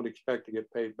don't expect to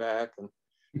get paid back. And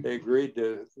they agreed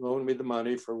to loan me the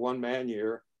money for 1 man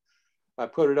year. I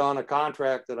put it on a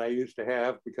contract that I used to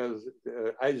have because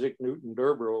Isaac Newton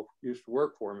Durbrow used to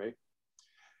work for me.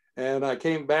 And I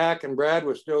came back and Brad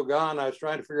was still gone. I was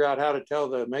trying to figure out how to tell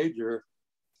the major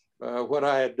what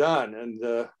I had done.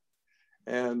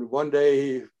 And one day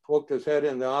he poked his head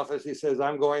in the office. He says,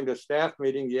 I'm going to staff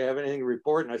meeting. Do you have anything to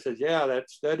report? And I said, yeah, that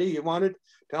study you wanted,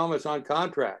 tell him it's on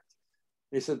contract.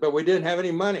 He said, but we didn't have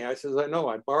any money. I said, I know,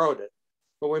 I borrowed it,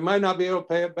 but we might not be able to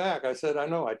pay it back. I said, I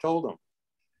know, I told him.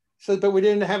 He said, but we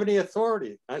didn't have any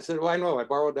authority. I said, well, I know, I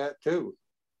borrowed that too.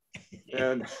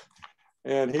 And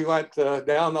he went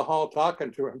down the hall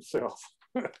talking to himself.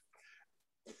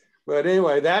 But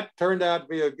anyway, that turned out to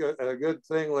be a good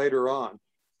thing later on.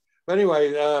 But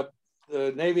anyway,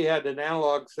 the Navy had an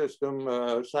analog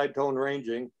system, side tone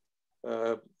ranging,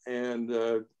 and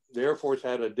the Air Force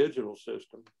had a digital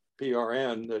system,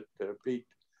 PRN, that Pete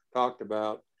talked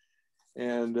about.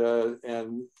 And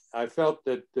I felt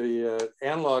that the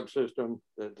analog system,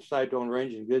 the side tone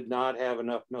ranging, did not have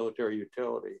enough military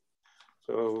utility.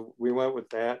 So we went with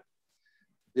that.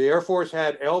 The Air Force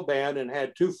had L-band and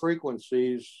had 2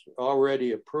 frequencies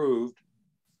already approved.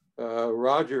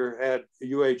 Roger had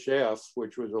UHF,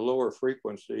 which was a lower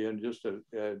frequency and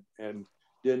and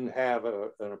didn't have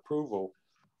an approval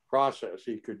process.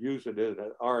 He could use it in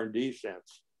an R&D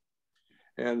sense.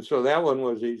 And so that one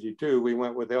was easy too. We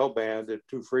went with L-band at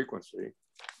 2 frequency.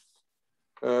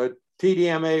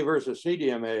 TDMA versus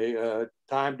CDMA,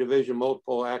 time division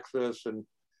multiple access and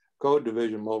code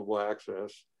division multiple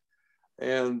access.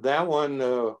 And that one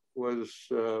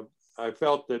I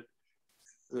felt that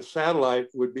the satellite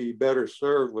would be better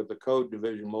served with the code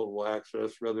division multiple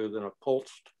access rather than a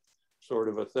pulsed sort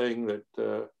of a thing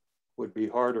that would be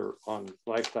harder on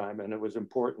lifetime. And it was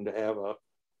important to have a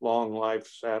long life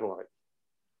satellite.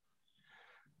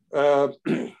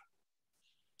 the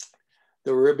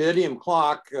rubidium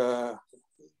clock,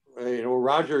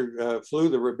 Roger flew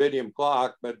the rubidium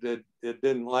clock, but it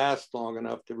didn't last long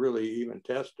enough to really even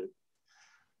test it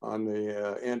on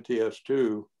the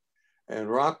NTS-2. And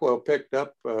Rockwell picked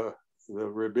up the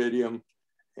rubidium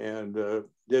and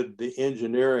did the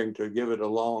engineering to give it a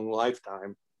long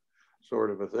lifetime,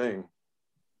 sort of a thing.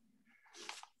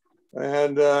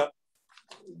 And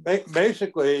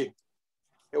basically,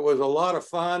 it was a lot of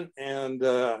fun, and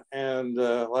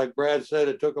like Brad said,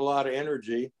 it took a lot of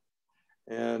energy,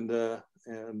 and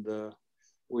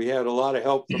we had a lot of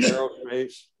help from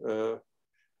aerospace.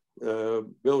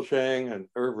 Bill Shang and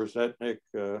Irv Resetnik.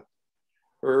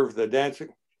 Irv,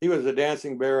 he was the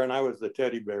dancing bear, and I was the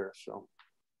teddy bear. So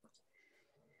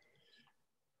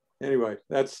anyway,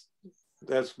 that's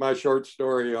my short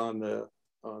story on the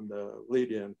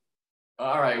lead-in.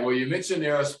 All right. Well, you mentioned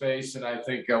aerospace, and I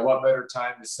think what better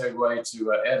time to segue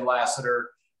to Ed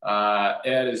Lassiter.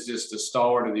 Ed is just a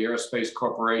stalwart of the Aerospace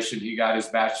Corporation. He got his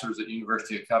bachelor's at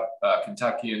University of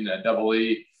Kentucky and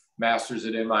EE, master's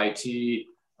at MIT.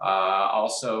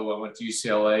 Also went to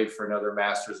UCLA for another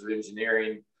master's of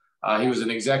engineering. He was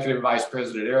an executive vice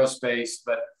president at Aerospace,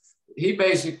 but he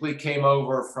basically came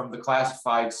over from the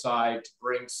classified side to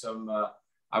bring some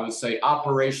I would say,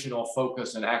 operational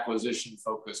focus and acquisition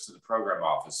focus to the program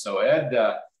office. So Ed,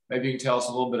 maybe you can tell us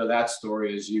a little bit of that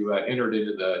story as you entered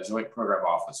into the joint program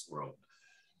office world.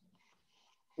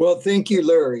 Well, thank you,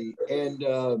 Larry. And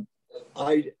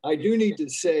I do need to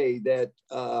say that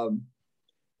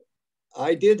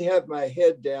I did have my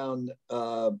head down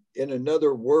in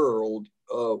another world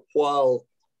while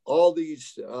all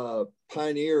these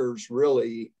pioneers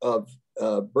really of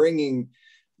bringing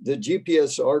the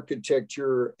GPS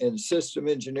architecture and system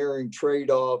engineering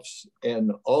trade-offs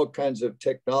and all kinds of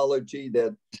technology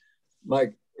that my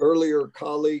earlier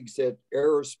colleagues at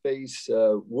Aerospace,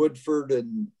 Woodford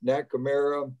and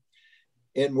Nakamura,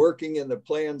 in working in the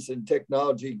plans and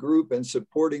technology group and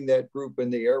supporting that group in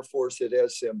the Air Force at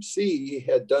SMC,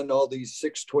 had done all these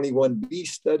 621B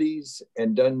studies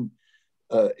and done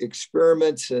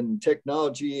experiments and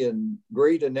technology and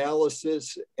great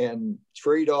analysis and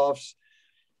trade-offs.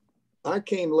 I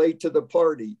came late to the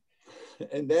party,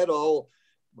 and that all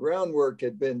groundwork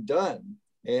had been done.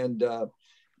 And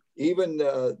even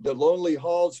the Lonely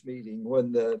Halls meeting,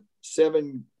 when the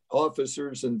 7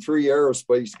 officers and 3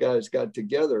 aerospace guys got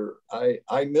together,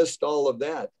 I missed all of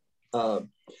that.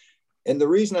 And the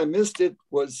reason I missed it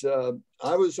was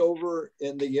I was over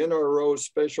in the NRO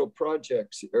special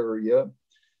projects area.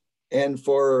 And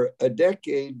for a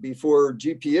decade before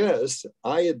GPS,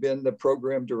 I had been the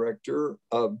program director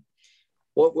of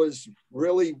what was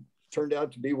really turned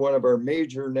out to be one of our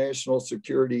major national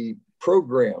security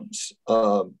programs.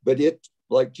 But it,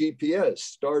 like GPS,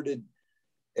 started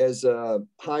as a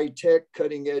high-tech,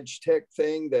 cutting-edge tech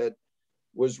thing that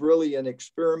was really an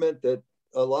experiment that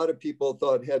a lot of people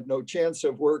thought had no chance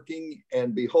of working,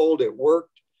 and behold, it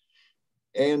worked.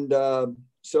 And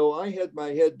so I had my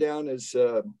head down as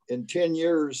in 10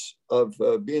 years of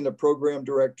being a program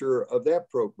director of that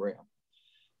program.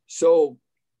 So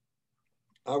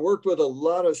I worked with a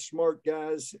lot of smart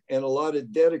guys and a lot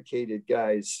of dedicated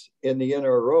guys in the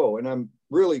NRO, and I'm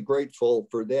really grateful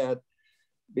for that,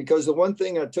 because the one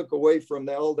thing I took away from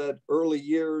all that early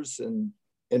years, and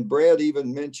Brad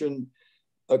even mentioned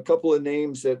a couple of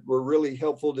names that were really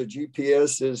helpful to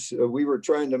GPS as we were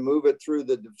trying to move it through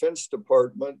the Defense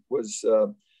Department, was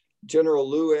General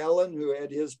Lou Allen, who had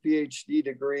his PhD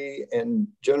degree, and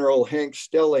General Hank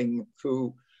Stelling,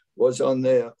 who was on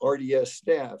the RDS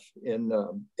staff in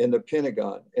the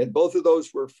Pentagon. And both of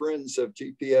those were friends of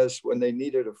GPS when they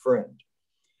needed a friend.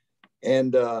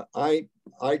 And I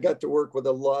got to work with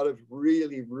a lot of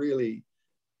really, really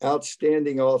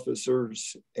outstanding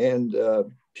officers and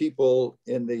people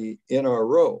in the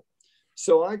NRO.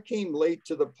 So I came late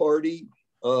to the party.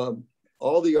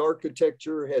 All the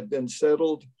architecture had been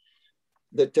settled.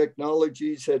 The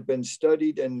technologies had been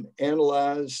studied and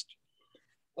analyzed.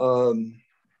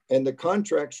 And the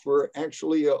contracts were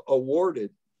actually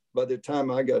awarded by the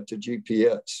time I got to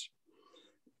GPS.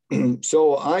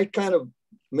 So I kind of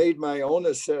made my own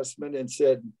assessment and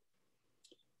said,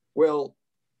 well,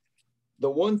 the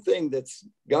one thing that's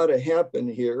got to happen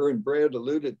here, and Brad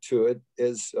alluded to it,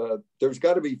 is there's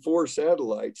got to be 4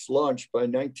 satellites launched by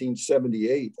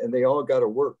 1978, and they all got to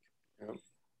work. Yeah.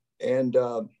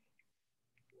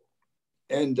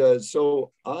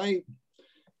 So I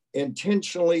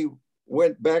intentionally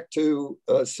went back to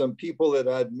some people that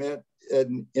I'd met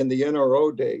in the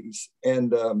NRO days,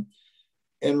 and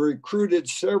recruited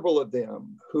several of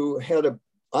them who had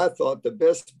I thought, the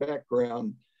best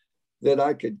background that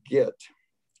I could get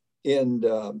in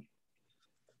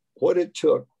what it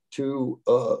took to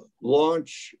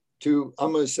launch,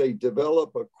 I'm going to say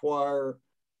develop, acquire,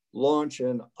 launch,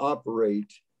 and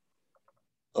operate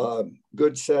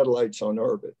good satellites on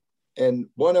orbit. And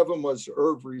one of them was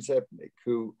Irv Rezepnik,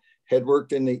 who had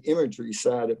worked in the imagery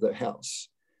side of the house.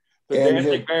 The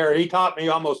dancing bear, he taught me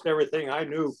almost everything I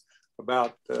knew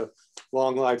about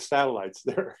long life satellites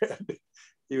there.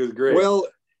 He was great. Well,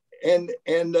 and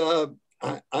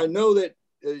I know that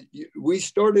we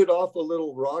started off a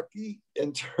little rocky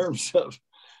in terms of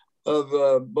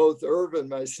both Irv and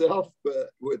myself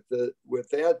with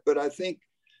that, but I think,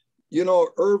 you know,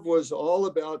 Irv was all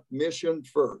about mission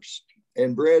first.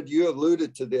 And Brad, you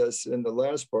alluded to this in the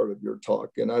last part of your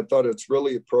talk, and I thought it's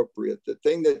really appropriate. The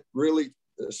thing that really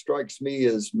strikes me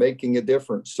is making a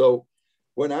difference. So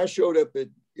when I showed up at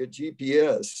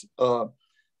GPS,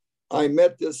 I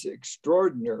met this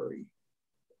extraordinary,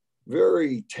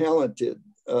 very talented,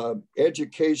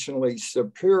 educationally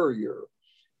superior,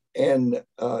 and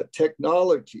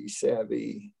technology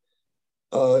savvy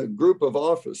group of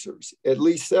officers. At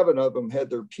least 7 of them had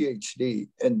their PhD,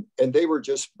 and they were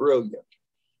just brilliant.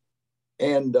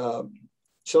 And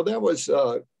so that was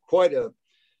quite a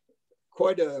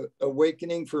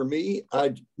awakening for me.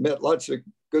 I met lots of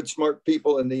good, smart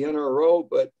people in the NRO,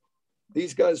 but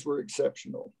these guys were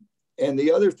exceptional. And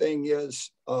the other thing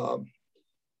is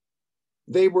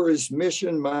they were as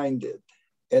mission-minded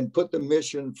and put the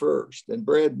mission first. And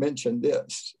Brad mentioned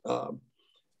this.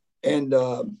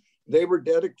 They were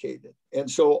dedicated. And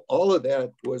so all of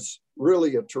that was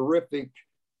really a terrific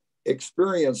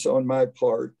experience on my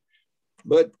part.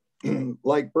 But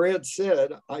like Brad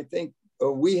said, I think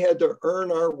we had to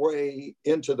earn our way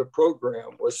into the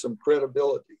program with some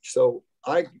credibility. So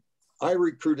I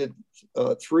recruited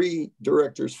 4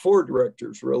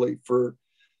 directors really for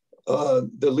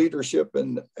the leadership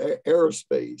in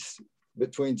aerospace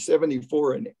between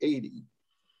 74 and 80.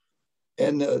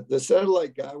 And the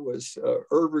satellite guy was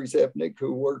Irv Rezepnik,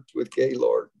 who worked with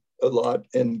Gaylord a lot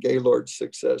and Gaylord's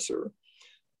successor.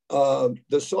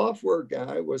 The software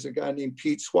guy was a guy named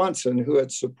Pete Swanson, who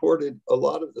had supported a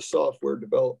lot of the software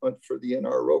development for the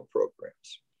NRO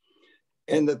programs.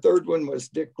 And the third one was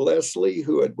Dick Leslie,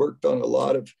 who had worked on a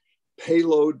lot of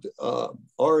payload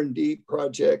R&D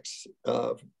projects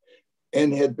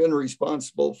and had been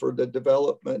responsible for the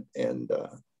development and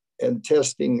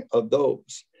testing of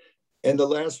those. And the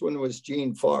last one was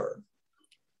Gene Farr.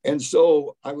 And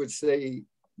so I would say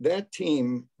that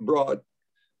team brought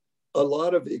a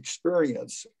lot of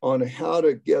experience on how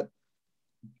to get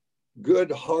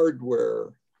good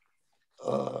hardware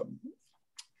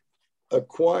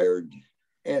acquired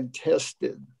and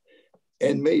tested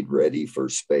and made ready for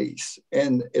space.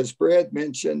 And as Brad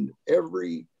mentioned,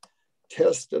 every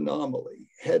test anomaly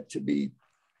had to be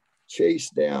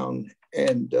chased down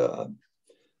and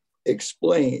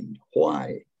explained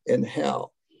why and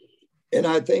how. And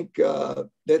I think that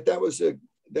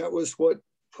was what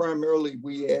primarily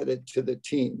we added to the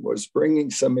team, was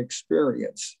bringing some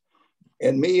experience,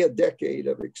 and me a decade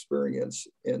of experience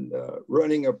in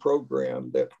running a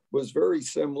program that was very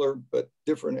similar but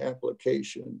different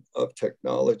application of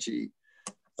technology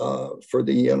for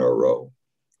the NRO.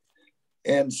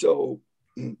 And so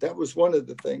that was one of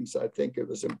the things I think it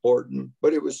was important,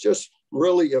 but it was just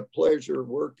really a pleasure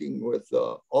working with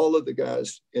all of the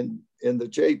guys in the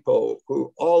JPO,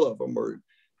 who all of them were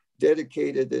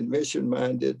dedicated and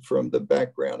mission-minded from the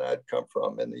background I'd come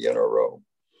from in the NRO.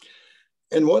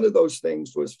 And one of those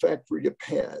things was factory to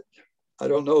pad. I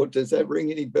don't know, does that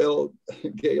ring any bell,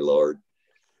 Gaylord?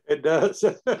 It does.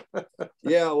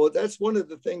 Yeah, well, that's one of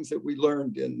the things that we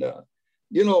learned in,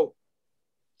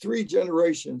 3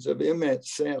 generations of IMET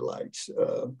satellites,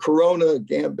 Corona,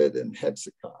 Gambit, and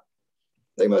Hexacon.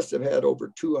 They must have had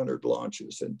over 200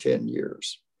 launches in 10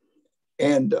 years.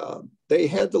 And they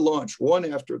had to launch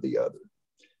one after the other.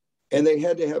 And they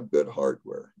had to have good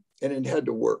hardware, and it had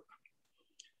to work.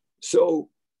 So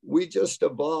we just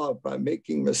evolved by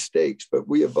making mistakes, but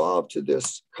we evolved to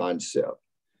this concept.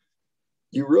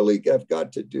 You really have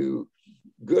got to do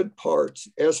good parts,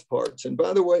 S parts. And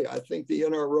by the way, I think the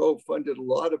NRO funded a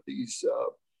lot of these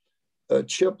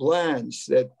chip lands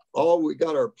that all we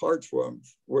got our parts from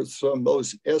were from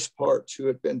those S parts who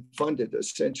had been funded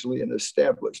essentially and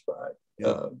established by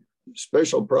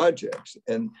special projects.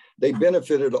 And they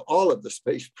benefited all of the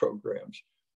space programs.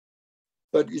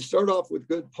 But you start off with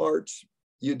good parts,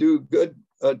 you do good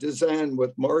design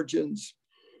with margins,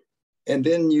 and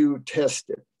then you test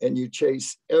it and you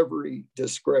chase every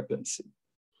discrepancy.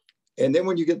 And then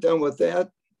when you get done with that,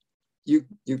 you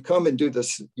come and do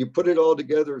this, you put it all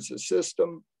together as a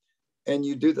system, and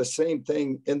you do the same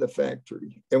thing in the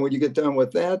factory. And when you get done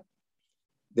with that,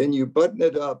 then you button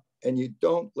it up and you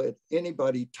don't let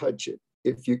anybody touch it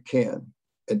if you can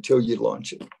until you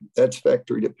launch it. That's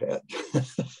factory to pad.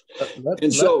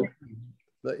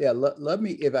 Let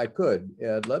me, if I could,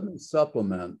 Ed, let me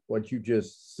supplement what you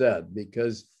just said,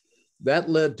 because that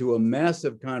led to a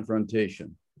massive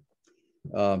confrontation.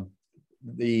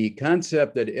 The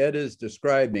concept that Ed is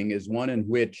describing is one in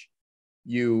which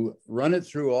you run it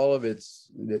through all of its,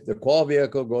 the qual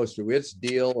vehicle goes through its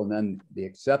deal, and then the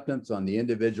acceptance on the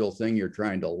individual thing you're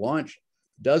trying to launch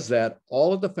does that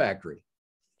all at the factory.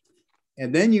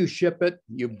 And then you ship it,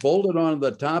 you bolt it on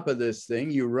the top of this thing,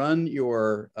 you run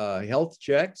your health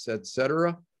checks,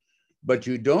 etc. But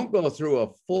you don't go through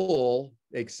a full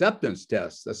acceptance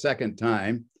test the second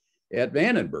time at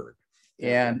Vandenberg.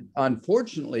 And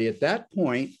unfortunately, at that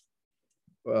point,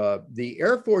 the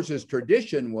Air Force's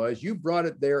tradition was you brought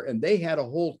it there and they had a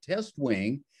whole test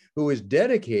wing who was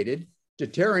dedicated to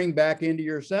tearing back into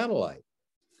your satellite.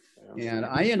 And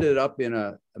I ended up in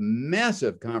a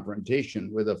massive confrontation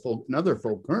with another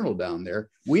full colonel down there.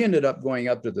 We ended up going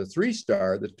up to the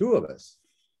 3-star, the two of us.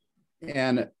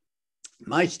 And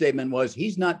my statement was,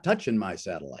 he's not touching my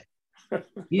satellite.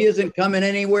 He isn't coming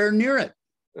anywhere near it.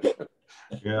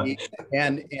 Yeah.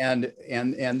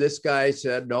 And this guy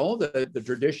said, no, the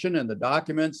tradition and the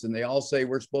documents, and they all say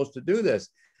we're supposed to do this.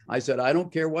 I said, I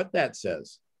don't care what that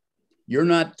says. You're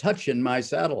not touching my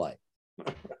satellite.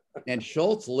 And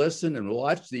Schultz listened and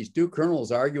watched these two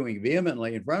colonels arguing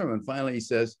vehemently in front of him. And finally he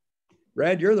says,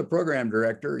 Brad, you're the program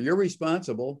director. You're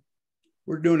responsible.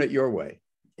 We're doing it your way.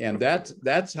 And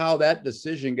that's how that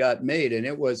decision got made. And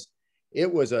it was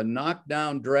a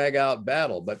knockdown, drag out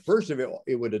battle. But first of it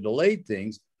would have delayed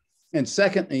things. And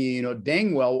secondly, you know,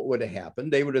 dang well, what would have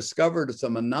happened? They would have discovered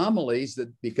some anomalies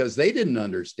that because they didn't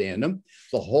understand them,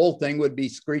 the whole thing would be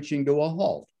screeching to a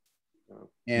halt.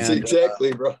 And, that's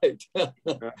exactly right.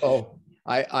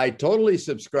 I totally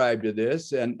subscribe to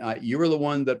this. And you were the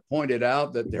one that pointed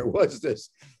out that there was this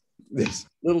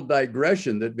little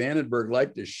digression that Vandenberg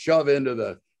liked to shove into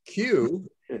the queue.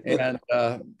 And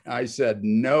I said,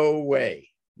 no way,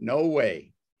 no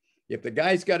way. If the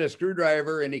guy's got a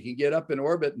screwdriver and he can get up in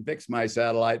orbit and fix my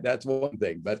satellite, that's one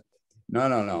thing. But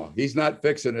no, he's not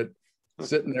fixing it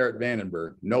sitting there at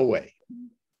Vandenberg. No way.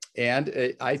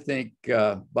 And I think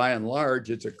by and large,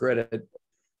 it's a credit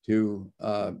to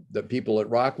the people at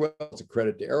Rockwell. It's a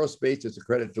credit to aerospace. It's a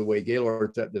credit to the way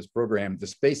Gaylord set this program, the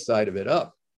space side of it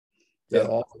up, that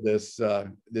all of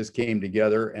this came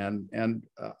together. And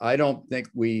I don't think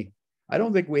we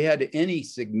had any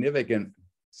significant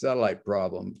satellite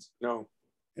problems. No.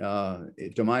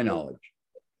 To my knowledge.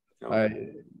 No.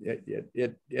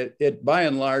 It by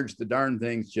and large, the darn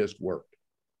things just worked.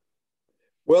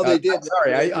 Well, they did.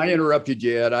 Sorry, I interrupted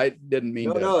you, Ed. I didn't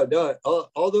mean to. No.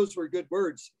 All those were good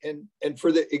words, and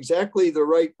for exactly the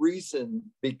right reason.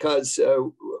 Because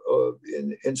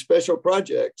in special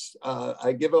projects,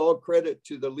 I give all credit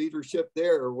to the leadership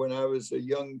there. When I was a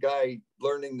young guy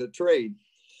learning the trade,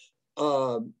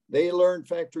 they learned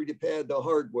factory to pad the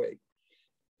hard way,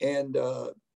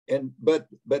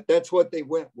 but that's what they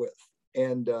went with,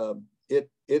 and it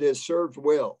has served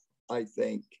well, I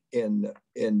think, in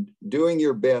doing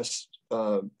your best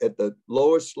at the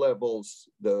lowest levels,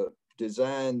 the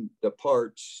design, the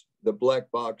parts, the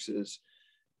black boxes,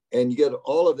 and you get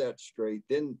all of that straight.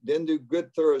 Then do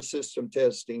good thorough system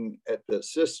testing at the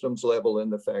systems level in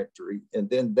the factory, and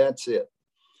then that's it.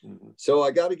 Mm-hmm. So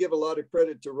I got to give a lot of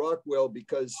credit to Rockwell,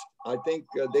 because I think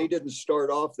they didn't start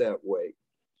off that way.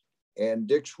 And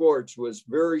Dick Schwartz was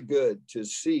very good to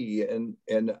see.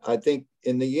 And I think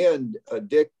in the end,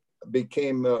 Dick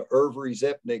became Irvry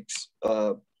Zepnik's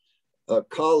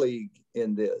colleague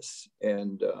in this,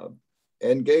 and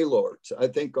Gaylord's. I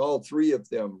think all three of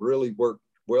them really worked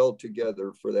well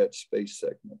together for that space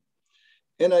segment.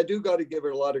 And I do got to give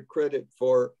it a lot of credit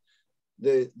for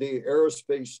the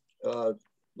aerospace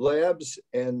labs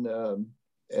and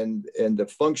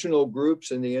the functional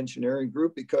groups and the engineering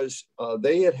group, because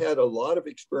they had a lot of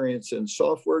experience in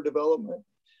software development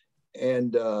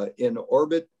and in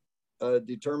orbit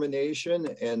determination,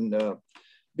 and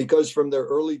because from the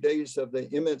early days of the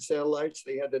IMET satellites,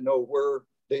 they had to know where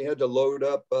they had to load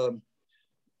up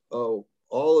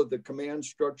all of the command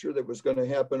structure that was going to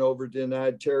happen over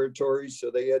denied territories.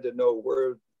 So they had to know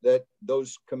where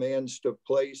those commands took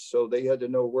place. So they had to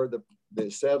know where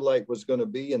the satellite was going to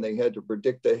be, and they had to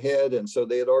predict ahead. And so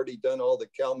they had already done all the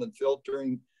Kalman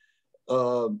filtering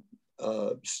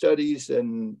studies,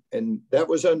 and that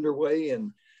was underway.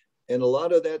 And a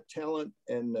lot of that talent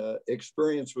and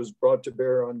experience was brought to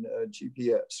bear on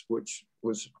GPS, which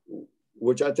was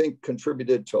which I think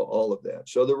contributed to all of that.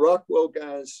 So the Rockwell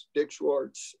guys, Dick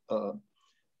Schwartz,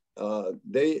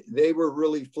 they were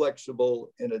really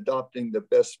flexible in adopting the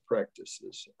best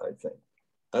practices, I think.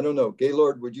 I don't know,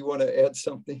 Gaylord, would you want to add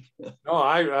something? No,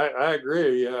 I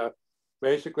agree.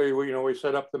 Basically, we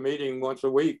set up the meeting once a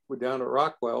week. We're down at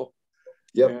Rockwell.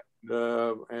 Yep.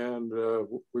 And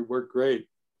we worked great.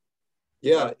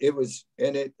 Yeah, it was,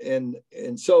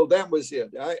 and so that was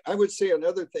it. I would say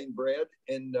another thing, Brad,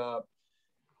 and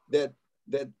that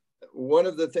one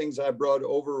of the things I brought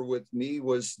over with me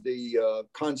was the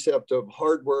concept of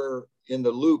hardware in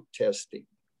the loop testing.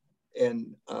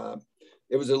 And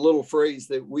it was a little phrase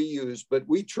that we used, but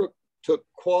we took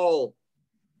qual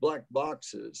black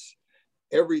boxes,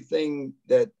 everything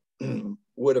that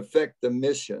would affect the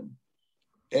mission,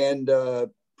 and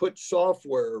put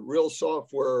software, real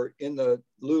software in the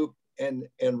loop and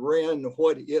ran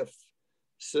what if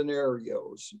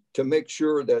scenarios to make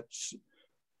sure that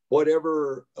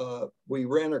whatever we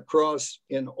ran across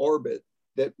in orbit,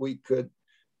 that we could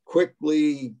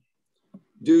quickly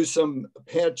do some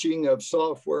patching of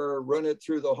software, run it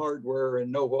through the hardware,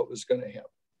 and know what was going to happen.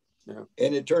 Yeah.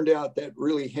 And it turned out that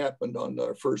really happened on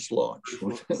our first launch.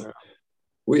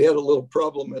 We had a little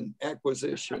problem in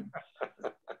acquisition.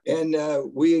 And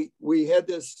we had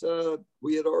this,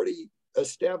 we had already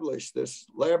established this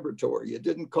laboratory. It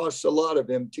didn't cost a lot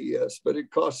of MTS, but it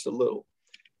costs a little.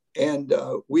 And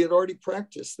we had already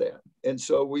practiced that. And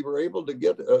so we were able to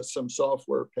get some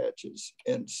software patches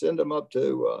and send them up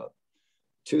to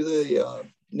the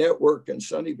network in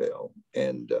Sunnyvale.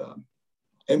 And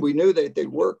we knew that they'd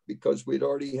work because we'd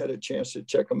already had a chance to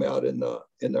check them out in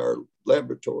our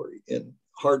laboratory in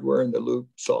hardware in the loop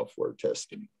software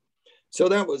testing. So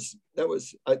that was,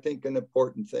 I think, an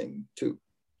important thing too.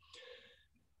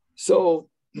 So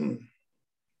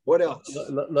what else?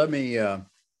 Let me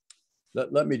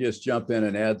just jump in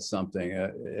and add something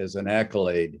as an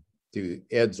accolade to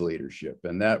Ed's leadership.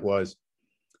 And that was,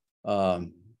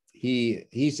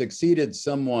 he succeeded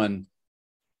someone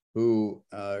who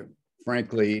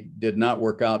frankly did not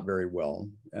work out very well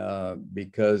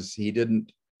because he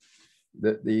didn't,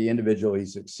 the individual he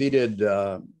succeeded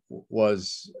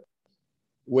was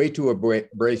way too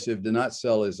abrasive, did not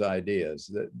sell his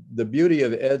ideas. The beauty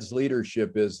of Ed's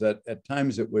leadership is that at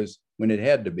times it was, when it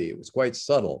had to be, it was quite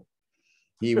subtle.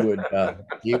 He would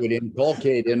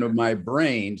inculcate into my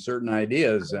brain certain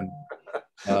ideas, and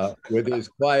with his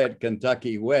quiet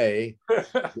Kentucky way,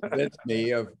 convinced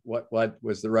me of what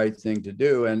was the right thing to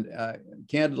do. And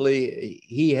candidly,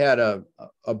 he had a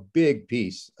big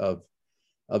piece of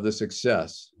the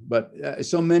success, but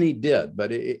so many did.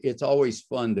 But it's always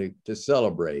fun to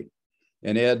celebrate.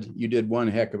 And Ed, you did one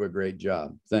heck of a great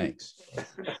job. Thanks.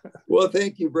 Well,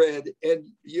 thank you, Brad.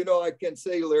 And I can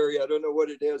say, Larry, I don't know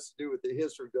what it has to do with the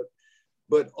history,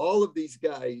 but all of these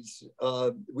guys,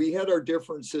 we had our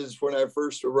differences when I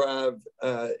first arrived,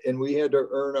 and we had to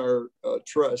earn our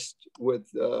trust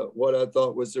with what I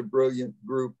thought was a brilliant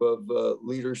group of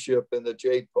leadership in the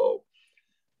JPO.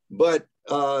 But,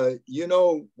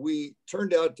 we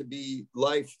turned out to be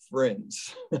life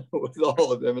friends with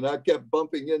all of them. And I kept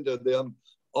bumping into them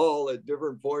all at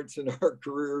different points in our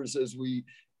careers as we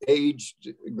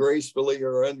aged gracefully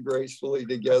or ungracefully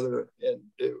together. And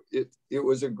it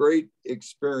was a great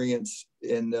experience.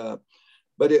 And,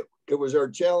 but it was our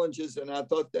challenges. And I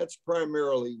thought that's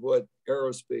primarily what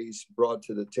aerospace brought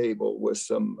to the table, was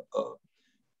some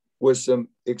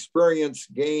experience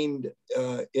gained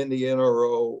in the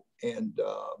NRO, and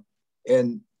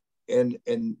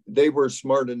they were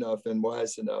smart enough and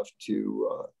wise enough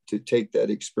to take that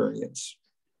experience.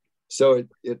 So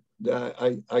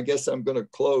I guess I'm going to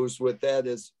close with that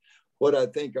as what I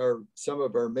think are some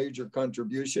of our major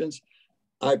contributions.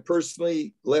 I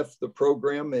personally left the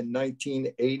program in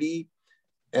 1980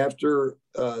 after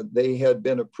they had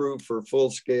been approved for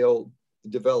full-scale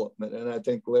development. And I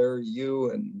think Larry,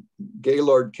 you and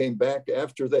Gaylord came back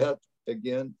after that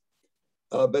again.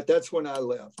 But that's when I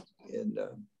left in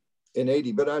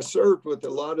 80. But I served with a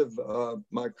lot of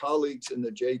my colleagues in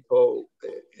the JPO,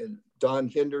 and Don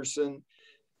Henderson,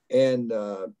 and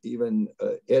even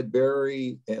Ed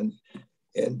Berry and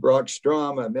Brock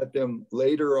Strom. I met them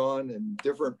later on in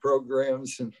different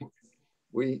programs, and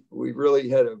we really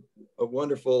had a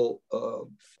wonderful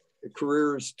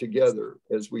careers together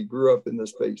as we grew up in the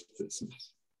space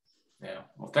business. Yeah,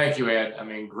 well, thank you, Ed. I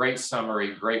mean, great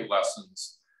summary, great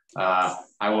lessons.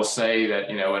 I will say that,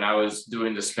 when I was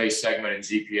doing the space segment in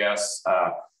GPS,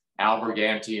 Al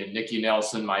Briganti and Nikki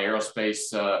Nelson, my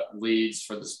aerospace leads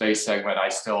for the space segment, I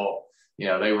still,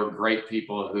 they were great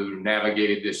people who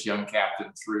navigated this young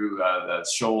captain through the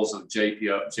shoals of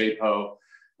JPO.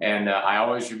 And I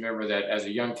always remember that as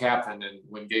a young captain, and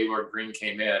when Gaylord Green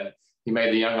came in, he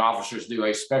made the young officers do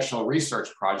a special research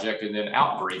project and then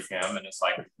outbrief him. And it's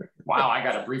like, wow, I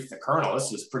got to brief the colonel.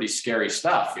 This is pretty scary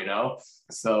stuff, you know?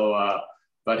 So,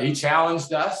 but he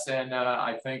challenged us, and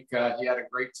I think he had a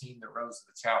great team that rose to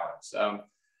the challenge.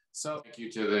 So thank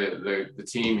you to the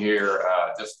team here.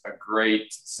 Just a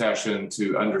great session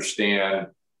to understand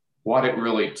what it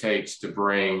really takes to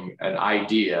bring an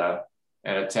idea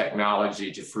and a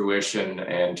technology to fruition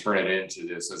and turn it into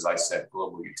this, as I said,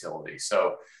 global utility.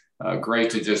 So great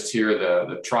to just hear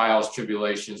the trials,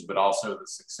 tribulations, but also the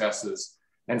successes,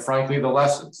 and frankly, the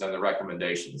lessons and the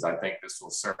recommendations. I think this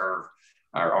will serve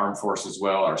our armed forces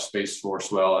well, our Space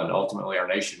Force well, and ultimately our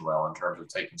nation well in terms of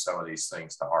taking some of these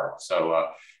things to heart. So,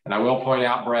 and I will point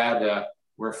out, Brad,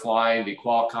 we're flying the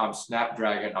Qualcomm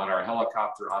Snapdragon on our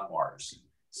helicopter on Mars.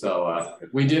 So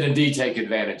we did indeed take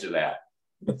advantage of that.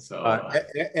 So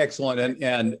excellent.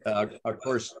 And of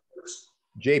course,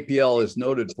 JPL is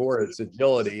noted for its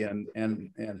agility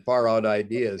and far out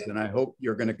ideas. And I hope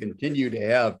you're going to continue to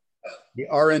have the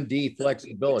R&D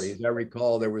flexibility. As I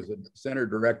recall, there was a center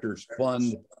director's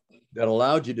fund that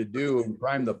allowed you to do and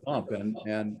prime the pump.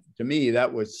 And to me,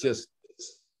 that was just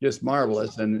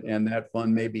marvelous. And that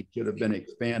fund maybe should have been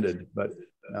expanded, but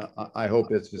I hope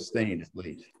it's sustained at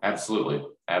least. Absolutely.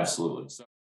 Absolutely. So,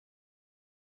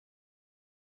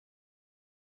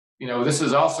 you know, this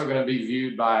is also going to be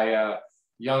viewed by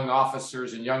young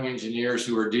officers and young engineers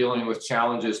who are dealing with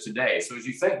challenges today. So as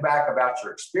you think back about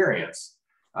your experience,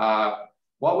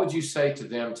 what would you say to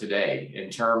them today in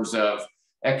terms of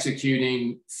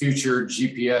executing future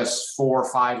GPS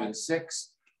 4, 5, and 6,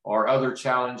 or other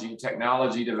challenging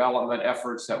technology development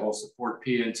efforts that will support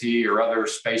PNT or other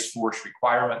Space Force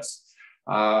requirements?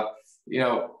 You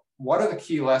know, what are the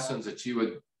key lessons that you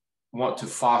would want to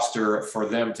foster for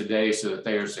them today so that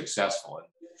they are successful?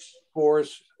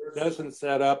 Force doesn't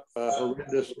set up a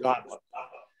horrendous gauntlet,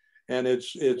 and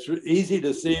it's easy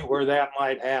to see where that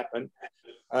might happen.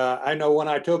 I know when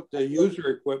I took the user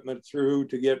equipment through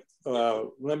to get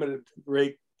limited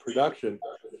rate production,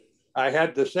 I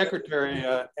had the secretary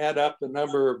add up the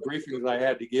number of briefings I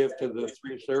had to give to the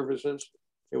 3 services.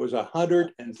 It was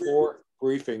 104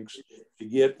 briefings to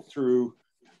get through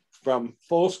from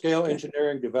full-scale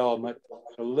engineering development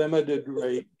to limited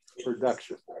rate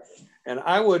production. And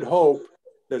I would hope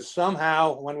that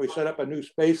somehow when we set up a new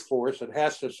Space Force that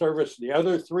has to service the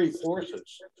other 3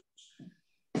 forces,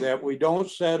 that we don't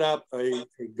set up a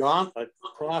gauntlet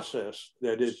process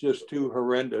that is just too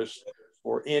horrendous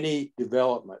for any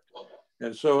development.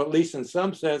 And so at least in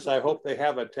some sense, I hope they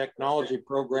have a technology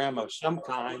program of some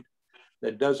kind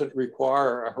that doesn't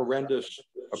require a horrendous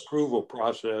approval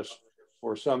process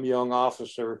for some young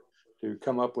officer to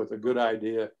come up with a good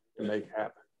idea to make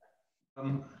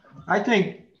happen. I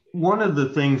think one of the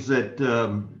things that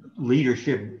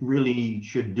leadership really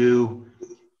should do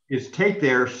is take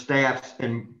their staffs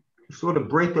and sort of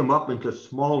break them up into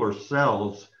smaller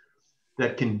cells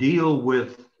that can deal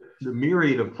with the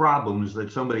myriad of problems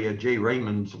that somebody at Jay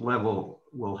Raymond's level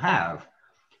will have.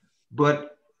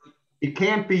 But it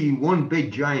can't be one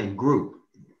big giant group.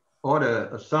 Ought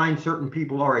to assign certain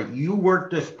people, all right, you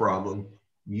work this problem,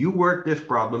 you work this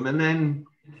problem, and then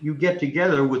you get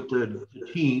together with the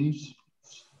teams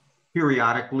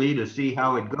periodically to see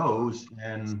how it goes.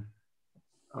 And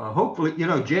hopefully, you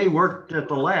know, Jay worked at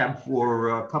the lab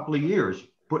for a couple of years,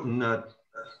 putting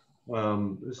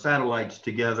satellites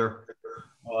together.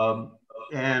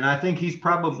 And I think he's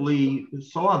probably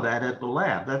saw that at the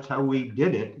lab. That's how we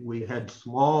did it. We had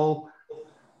small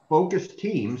focused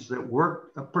teams that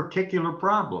worked a particular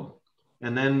problem.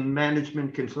 And then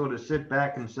management can sort of sit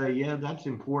back and say, yeah, that's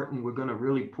important. We're going to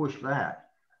really push that.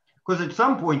 Because at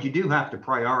some point you do have to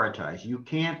prioritize. You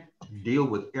can't deal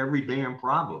with every damn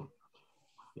problem.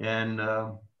 And,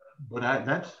 but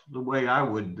that's the way I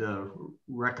would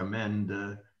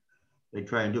recommend they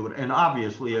try and do it. And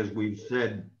obviously, as we've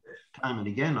said time and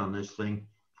again on this thing,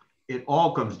 it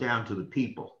all comes down to the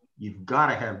people. You've got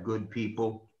to have good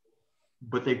people,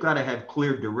 but they've got to have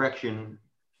clear direction,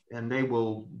 and they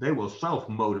will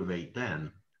self-motivate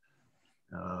then.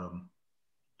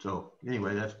 So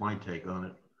anyway, that's my take on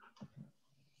it.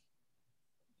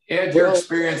 Ed, your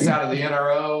experience out of the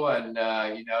NRO,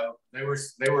 and you know,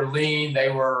 they were lean, they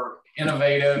were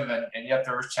innovative, and yet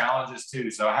there were challenges too.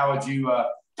 So how would you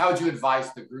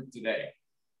advise the group today?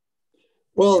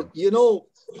 Well, you know,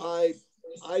 I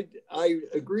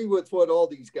agree with what all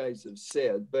these guys have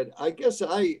said, but I guess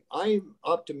I'm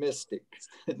optimistic.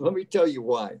 Let me tell you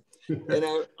why. And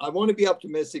I want to be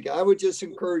optimistic. I would just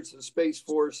encourage the Space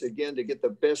Force, again, to get the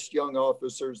best young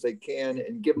officers they can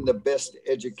and give them the best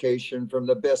education from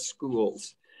the best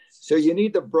schools. So you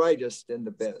need the brightest and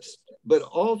the best. But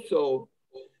also,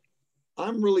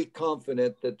 I'm really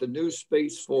confident that the new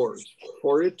Space Force,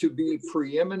 for it to be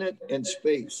preeminent in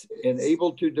space and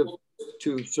able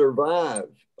to survive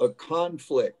a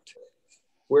conflict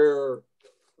where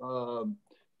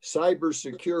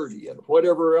cybersecurity and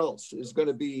whatever else is going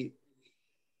to be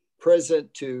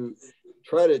present to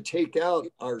try to take out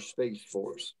our Space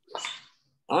Force,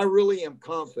 I really am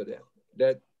confident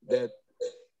that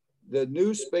the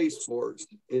new Space Force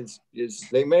is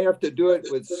they may have to do it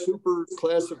with super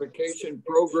classification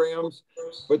programs,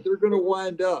 but they're going to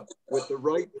wind up with the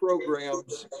right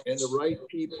programs and the right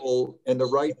people and the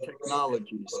right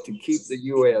technologies to keep the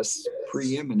U.S.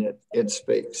 preeminent in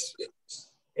space.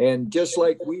 And just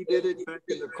like we did it back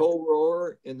in the Cold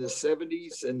War in the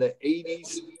 70s and the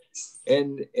 80s,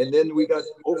 and then we got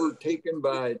overtaken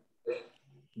by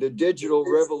the digital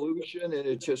revolution, and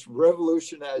it just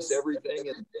revolutionized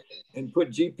everything and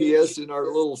put GPS in our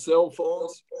little cell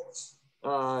phones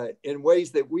in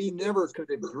ways that we never could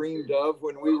have dreamed of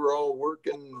when we were all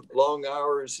working long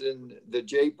hours in the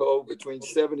JPO between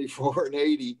 74 and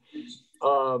 80.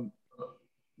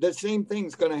 The same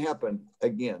thing's going to happen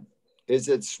again, is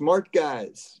that smart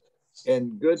guys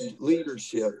and good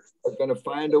leadership are going to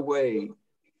find a way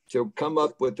to come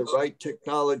up with the right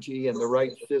technology and the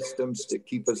right systems to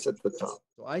keep us at the top.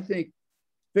 So I think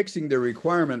fixing the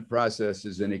requirement process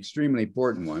is an extremely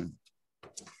important one.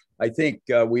 I think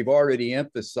we've already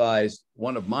emphasized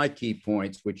one of my key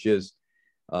points, which is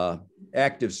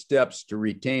active steps to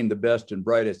retain the best and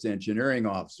brightest engineering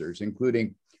officers,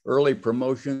 including early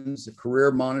promotions,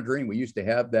 career monitoring. We used to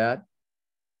have that.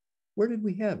 Where did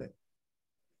we have it?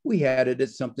 We had it at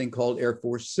something called Air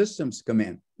Force Systems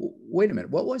Command. Wait a minute,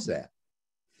 what was that?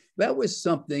 That was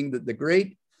something that the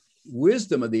great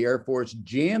wisdom of the Air Force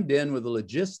jammed in with the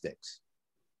logistics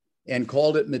and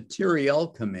called it Materiel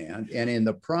Command. And in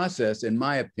the process, in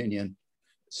my opinion,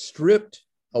 stripped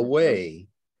away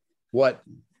what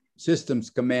Systems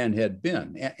Command had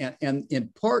been. And in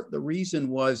part, the reason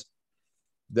was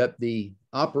that the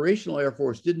operational Air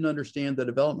Force didn't understand the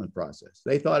development process.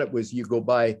 They thought it was you go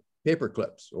buy paper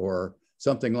clips or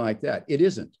something like that. It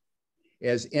isn't.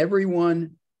 As every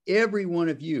one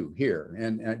of you here,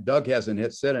 and Doug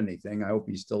hasn't said anything, I hope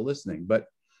he's still listening, but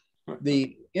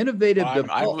the innovative...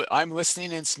 I'm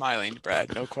listening and smiling,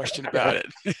 Brad, no question about it.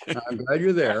 I'm glad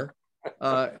you're there.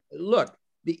 Look,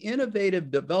 the innovative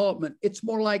development, it's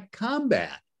more like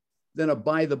combat than a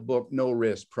by-the-book,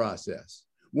 no-risk process.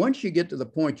 Once you get to the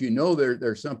point you know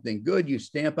there's something good, you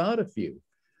stamp out a few.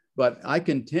 But I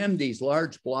contend these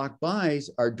large block buys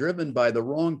are driven by the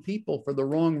wrong people for the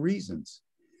wrong reasons.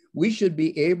 We should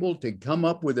be able to come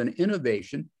up with an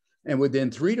innovation and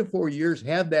within 3 to 4 years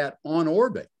have that on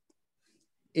orbit.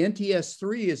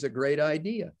 NTS-3 is a great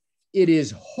idea. It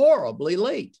is horribly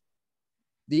late.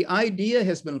 The idea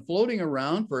has been floating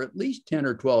around for at least 10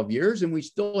 or 12 years and we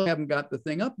still haven't got the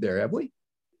thing up there, have we?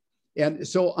 And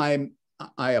so I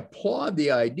applaud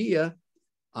the idea.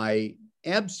 I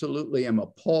absolutely am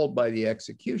appalled by the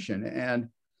execution. And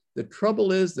the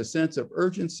trouble is the sense of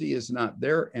urgency is not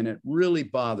there and it really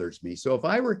bothers me. So if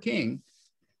I were king,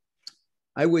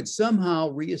 I would somehow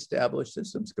reestablish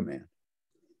Systems Command.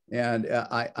 And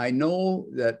I know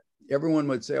that everyone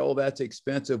would say, oh, that's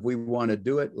expensive. We want to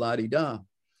do it, la-di-da.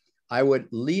 I would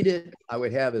lead it. I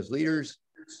would have as leaders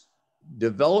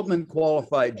development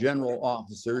qualified general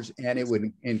officers, and it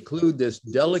would include this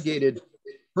delegated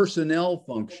personnel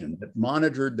function that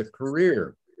monitored the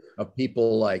career of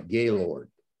people like Gaylord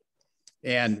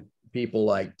and people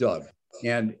like Doug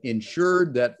and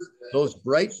ensured that those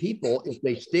bright people, if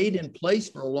they stayed in place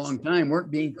for a long time,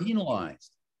 weren't being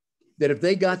penalized. That if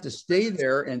they got to stay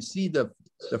there and see the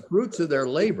fruits of their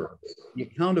labor, the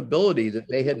accountability that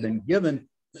they had been given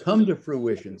come to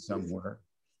fruition somewhere,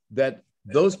 that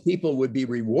those people would be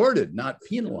rewarded, not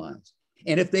penalized.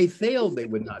 And if they failed, they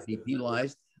would not be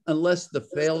penalized unless the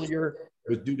failure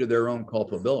was due to their own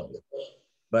culpability.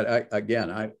 But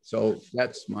so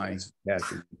that's my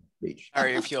passion speech.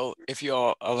 Sorry, if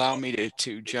you'll allow me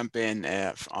to jump in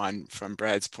from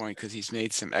Brad's point, because he's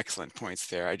made some excellent points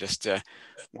there. I just want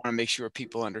to make sure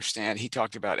people understand. He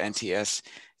talked about NTS.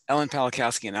 Ellen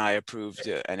Palikowski and I approved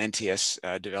an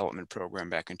NTS development program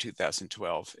back in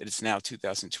 2012. It is now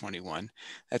 2021.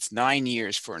 That's 9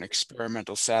 years for an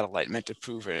experimental satellite meant to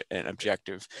prove an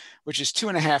objective, which is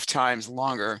 2.5 times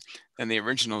longer than the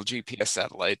original GPS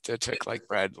satellite that took, like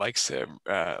Brad likes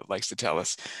to tell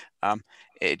us.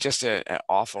 It just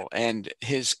awful. And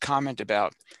his comment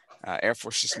about Air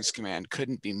Force Systems Command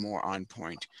couldn't be more on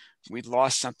point. We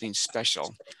lost something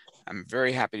special. I'm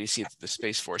very happy to see that the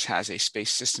Space Force has a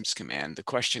Space Systems Command. The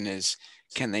question is,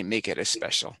 can they make it as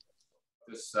special?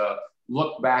 This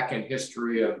look back in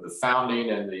history of the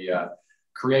founding and the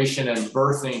creation and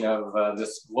birthing of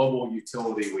this global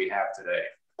utility we have today.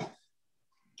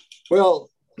 Well,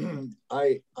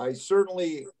 I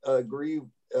certainly agree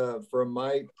from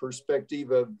my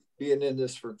perspective of being in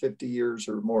this for 50 years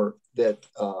or more that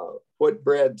what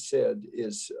Brad said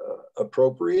is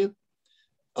appropriate.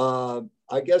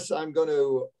 I guess I'm going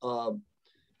to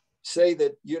say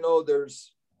that, you know,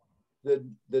 there's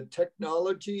the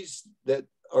technologies that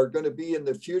are going to be in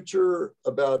the future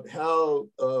about how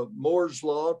Moore's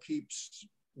law keeps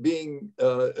being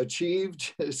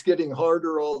achieved. It's getting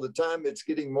harder all the time. It's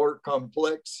getting more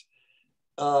complex.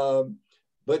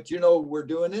 But, you know, we're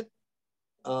doing it.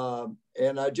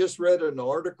 And I just read an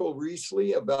article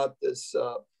recently about this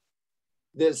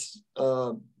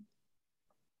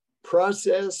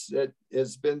process that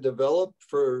has been developed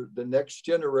for the next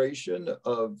generation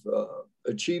of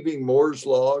achieving Moore's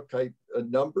law type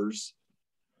numbers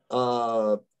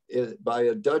by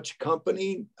a Dutch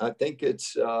company. I think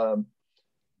it's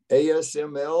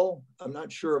ASML. I'm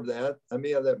not sure of that. I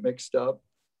may have that mixed up.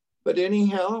 But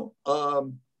anyhow,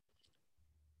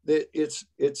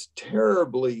 it's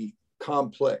terribly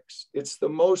complex. It's the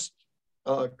most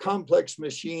complex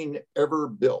machine ever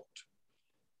built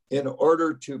in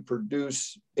order to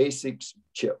produce ASICs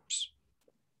chips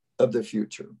of the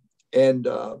future. And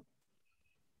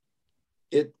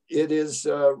it is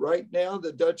right now,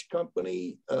 the Dutch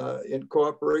company in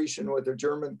cooperation with a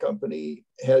German company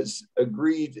has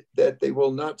agreed that they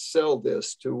will not sell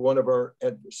this to one of our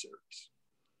adversaries.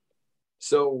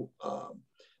 So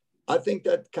I think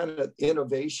that kind of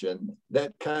innovation,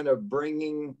 that kind of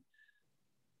bringing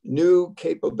new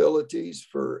capabilities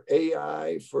for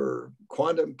AI, for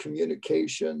quantum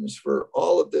communications, for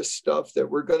all of this stuff that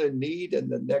we're going to need in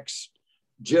the next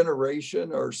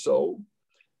generation or so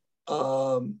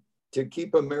to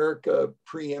keep America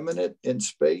preeminent in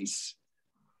space.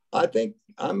 I think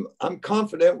I'm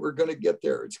confident we're going to get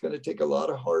there. It's going to take a lot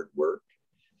of hard work,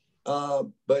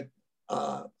 but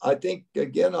I think,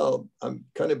 again, I'm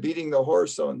kind of beating the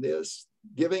horse on this,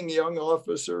 giving young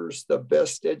officers the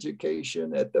best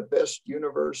education at the best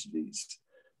universities,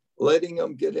 letting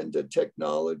them get into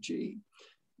technology,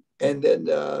 and then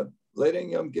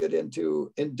letting them get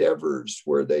into endeavors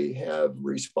where they have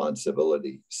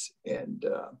responsibilities and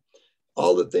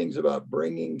all the things about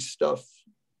bringing stuff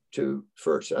to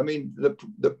first. I mean,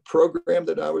 the program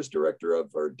that I was director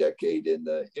of for a decade in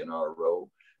the NRO,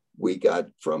 we got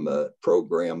from a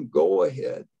program go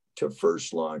ahead to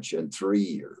first launch in 3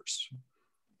 years.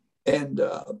 And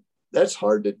that's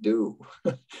hard to do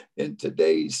in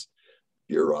today's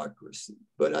bureaucracy.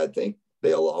 But I think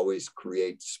they'll always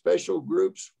create special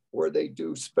groups where they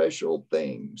do special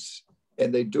things,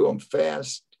 and they do them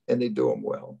fast and they do them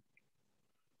well.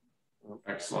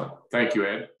 Excellent. Thank you,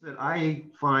 Ed. That I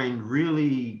find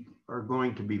really are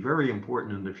going to be very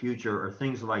important in the future are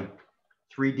things like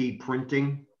 3D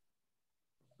printing.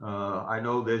 I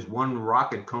know there's one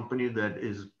rocket company that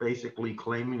is basically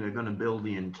claiming they're going to build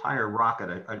the entire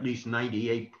rocket, at least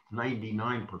 98,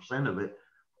 99% of it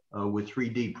with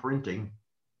 3D printing.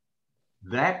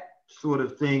 That sort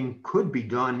of thing could be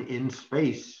done in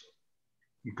space.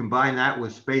 You combine that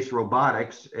with space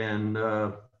robotics, and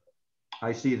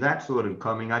I see that sort of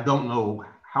coming. I don't know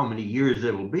how many years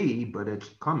it'll be, but it's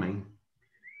coming.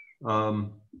 The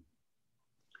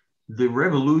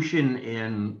revolution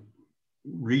in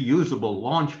reusable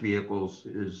launch vehicles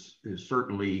is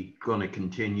certainly going to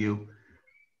continue.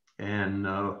 And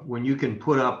when you can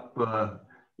put up,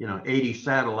 80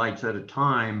 satellites at a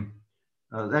time,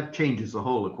 that changes the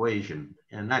whole equation.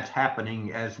 And that's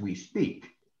happening as we speak.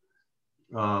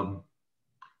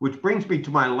 Which brings me to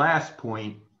my last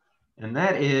point, and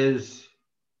that is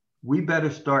we better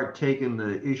start taking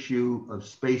the issue of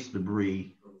space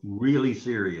debris really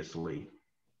seriously.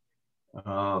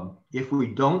 If we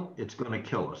don't, it's going to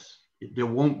kill us. There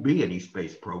won't be any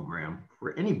space program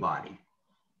for anybody.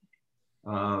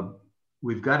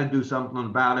 We've got to do something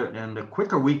about it. And the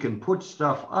quicker we can put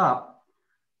stuff up,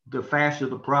 the faster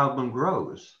the problem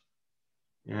grows.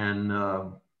 And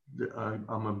I'm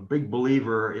a big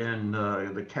believer in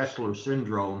the Kessler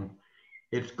syndrome.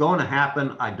 It's going to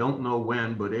happen. I don't know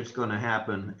when, but it's going to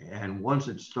happen. And once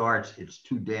it starts, it's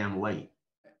too damn late.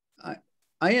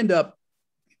 I end up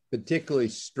particularly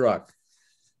struck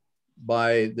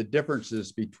by the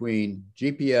differences between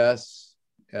GPS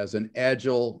as an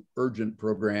agile, urgent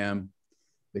program,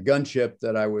 the gunship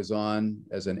that I was on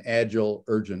as an agile,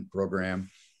 urgent program,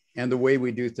 and the way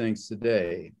we do things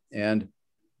today. And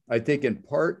I think in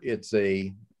part it's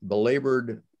a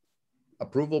belabored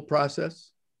approval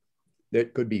process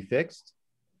that could be fixed.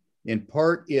 In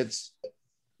part, it's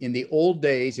in the old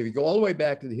days, if you go all the way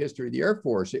back to the history of the Air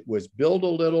Force, it was build a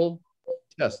little,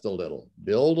 test a little,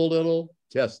 build a little,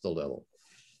 test a little.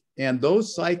 And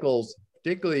those cycles,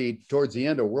 particularly towards the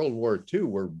end of World War II,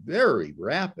 were very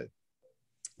rapid.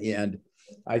 And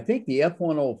I think the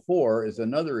F-104 is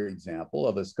another example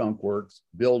of a skunk works,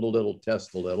 build a little,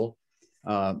 test a little.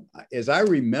 As I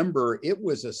remember, it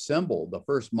was assembled, the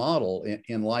first model,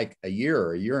 in like a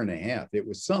year and a half. It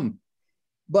was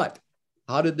but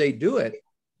how did they do it?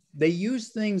 They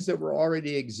used things that were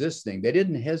already existing. They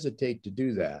didn't hesitate to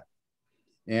do that.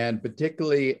 And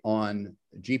particularly on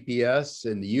GPS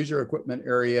and the user equipment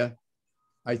area,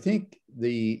 I think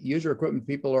the user equipment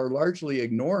people are largely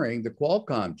ignoring the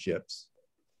Qualcomm chips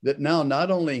that now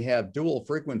not only have dual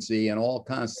frequency in all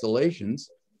constellations,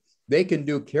 they can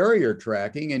do carrier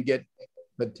tracking and get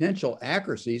potential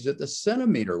accuracies at the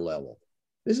centimeter level.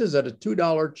 This is at a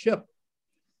 $2 chip.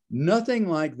 Nothing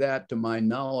like that, to my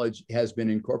knowledge, has been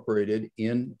incorporated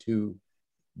into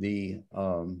the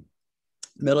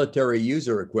military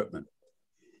user equipment.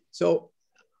 So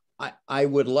I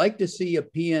would like to see a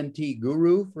PNT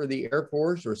guru for the Air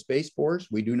Force or Space Force.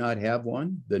 We do not have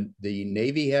one. The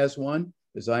Navy has one,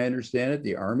 as I understand it.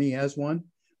 The Army has one.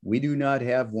 We do not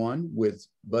have one with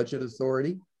budget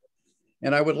authority.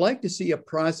 And I would like to see a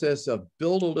process of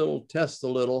build a little, test a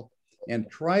little, and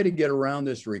try to get around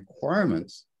this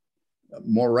requirements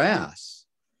morass.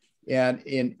 And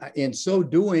in so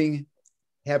doing,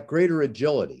 have greater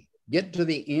agility, get to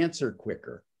the answer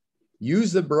quicker,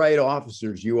 use the bright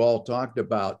officers you all talked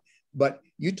about. But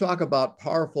you talk about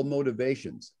powerful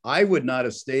motivations. I would not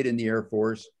have stayed in the Air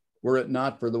Force were it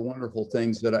not for the wonderful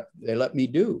things that they let me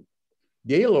do.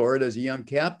 Gaylord, as a young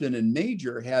captain and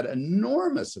major, had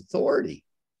enormous authority.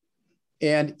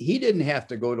 And he didn't have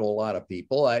to go to a lot of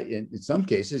people. In some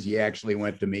cases, he actually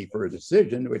went to me for a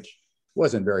decision, which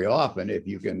wasn't very often if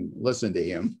you can listen to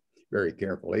him very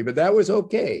carefully. But that was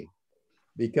okay,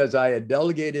 because I had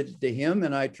delegated to him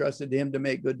and I trusted him to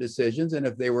make good decisions. And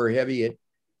if they were heavy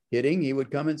hitting, he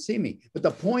would come and see me. But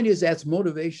the point is, that's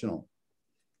motivational.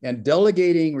 And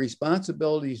delegating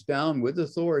responsibilities down with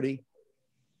authority,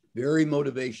 very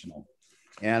motivational.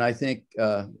 And I think,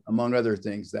 among other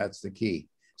things, that's the key.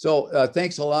 So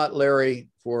thanks a lot, Larry,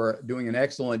 for doing an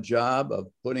excellent job of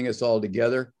putting us all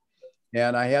together.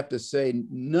 And I have to say,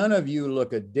 none of you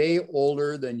look a day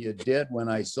older than you did when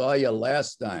I saw you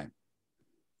last time.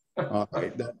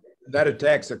 Okay, that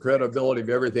attacks the credibility of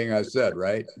everything I said,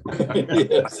 right?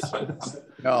 Yes.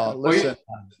 No, listen,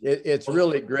 it's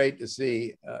really great to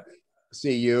see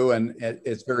you, and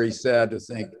it's very sad to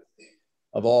think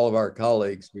of all of our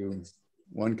colleagues who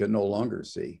one can no longer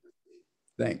see.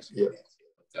 Thanks. Yeah.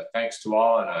 Thanks to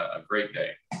all, and a great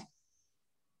day.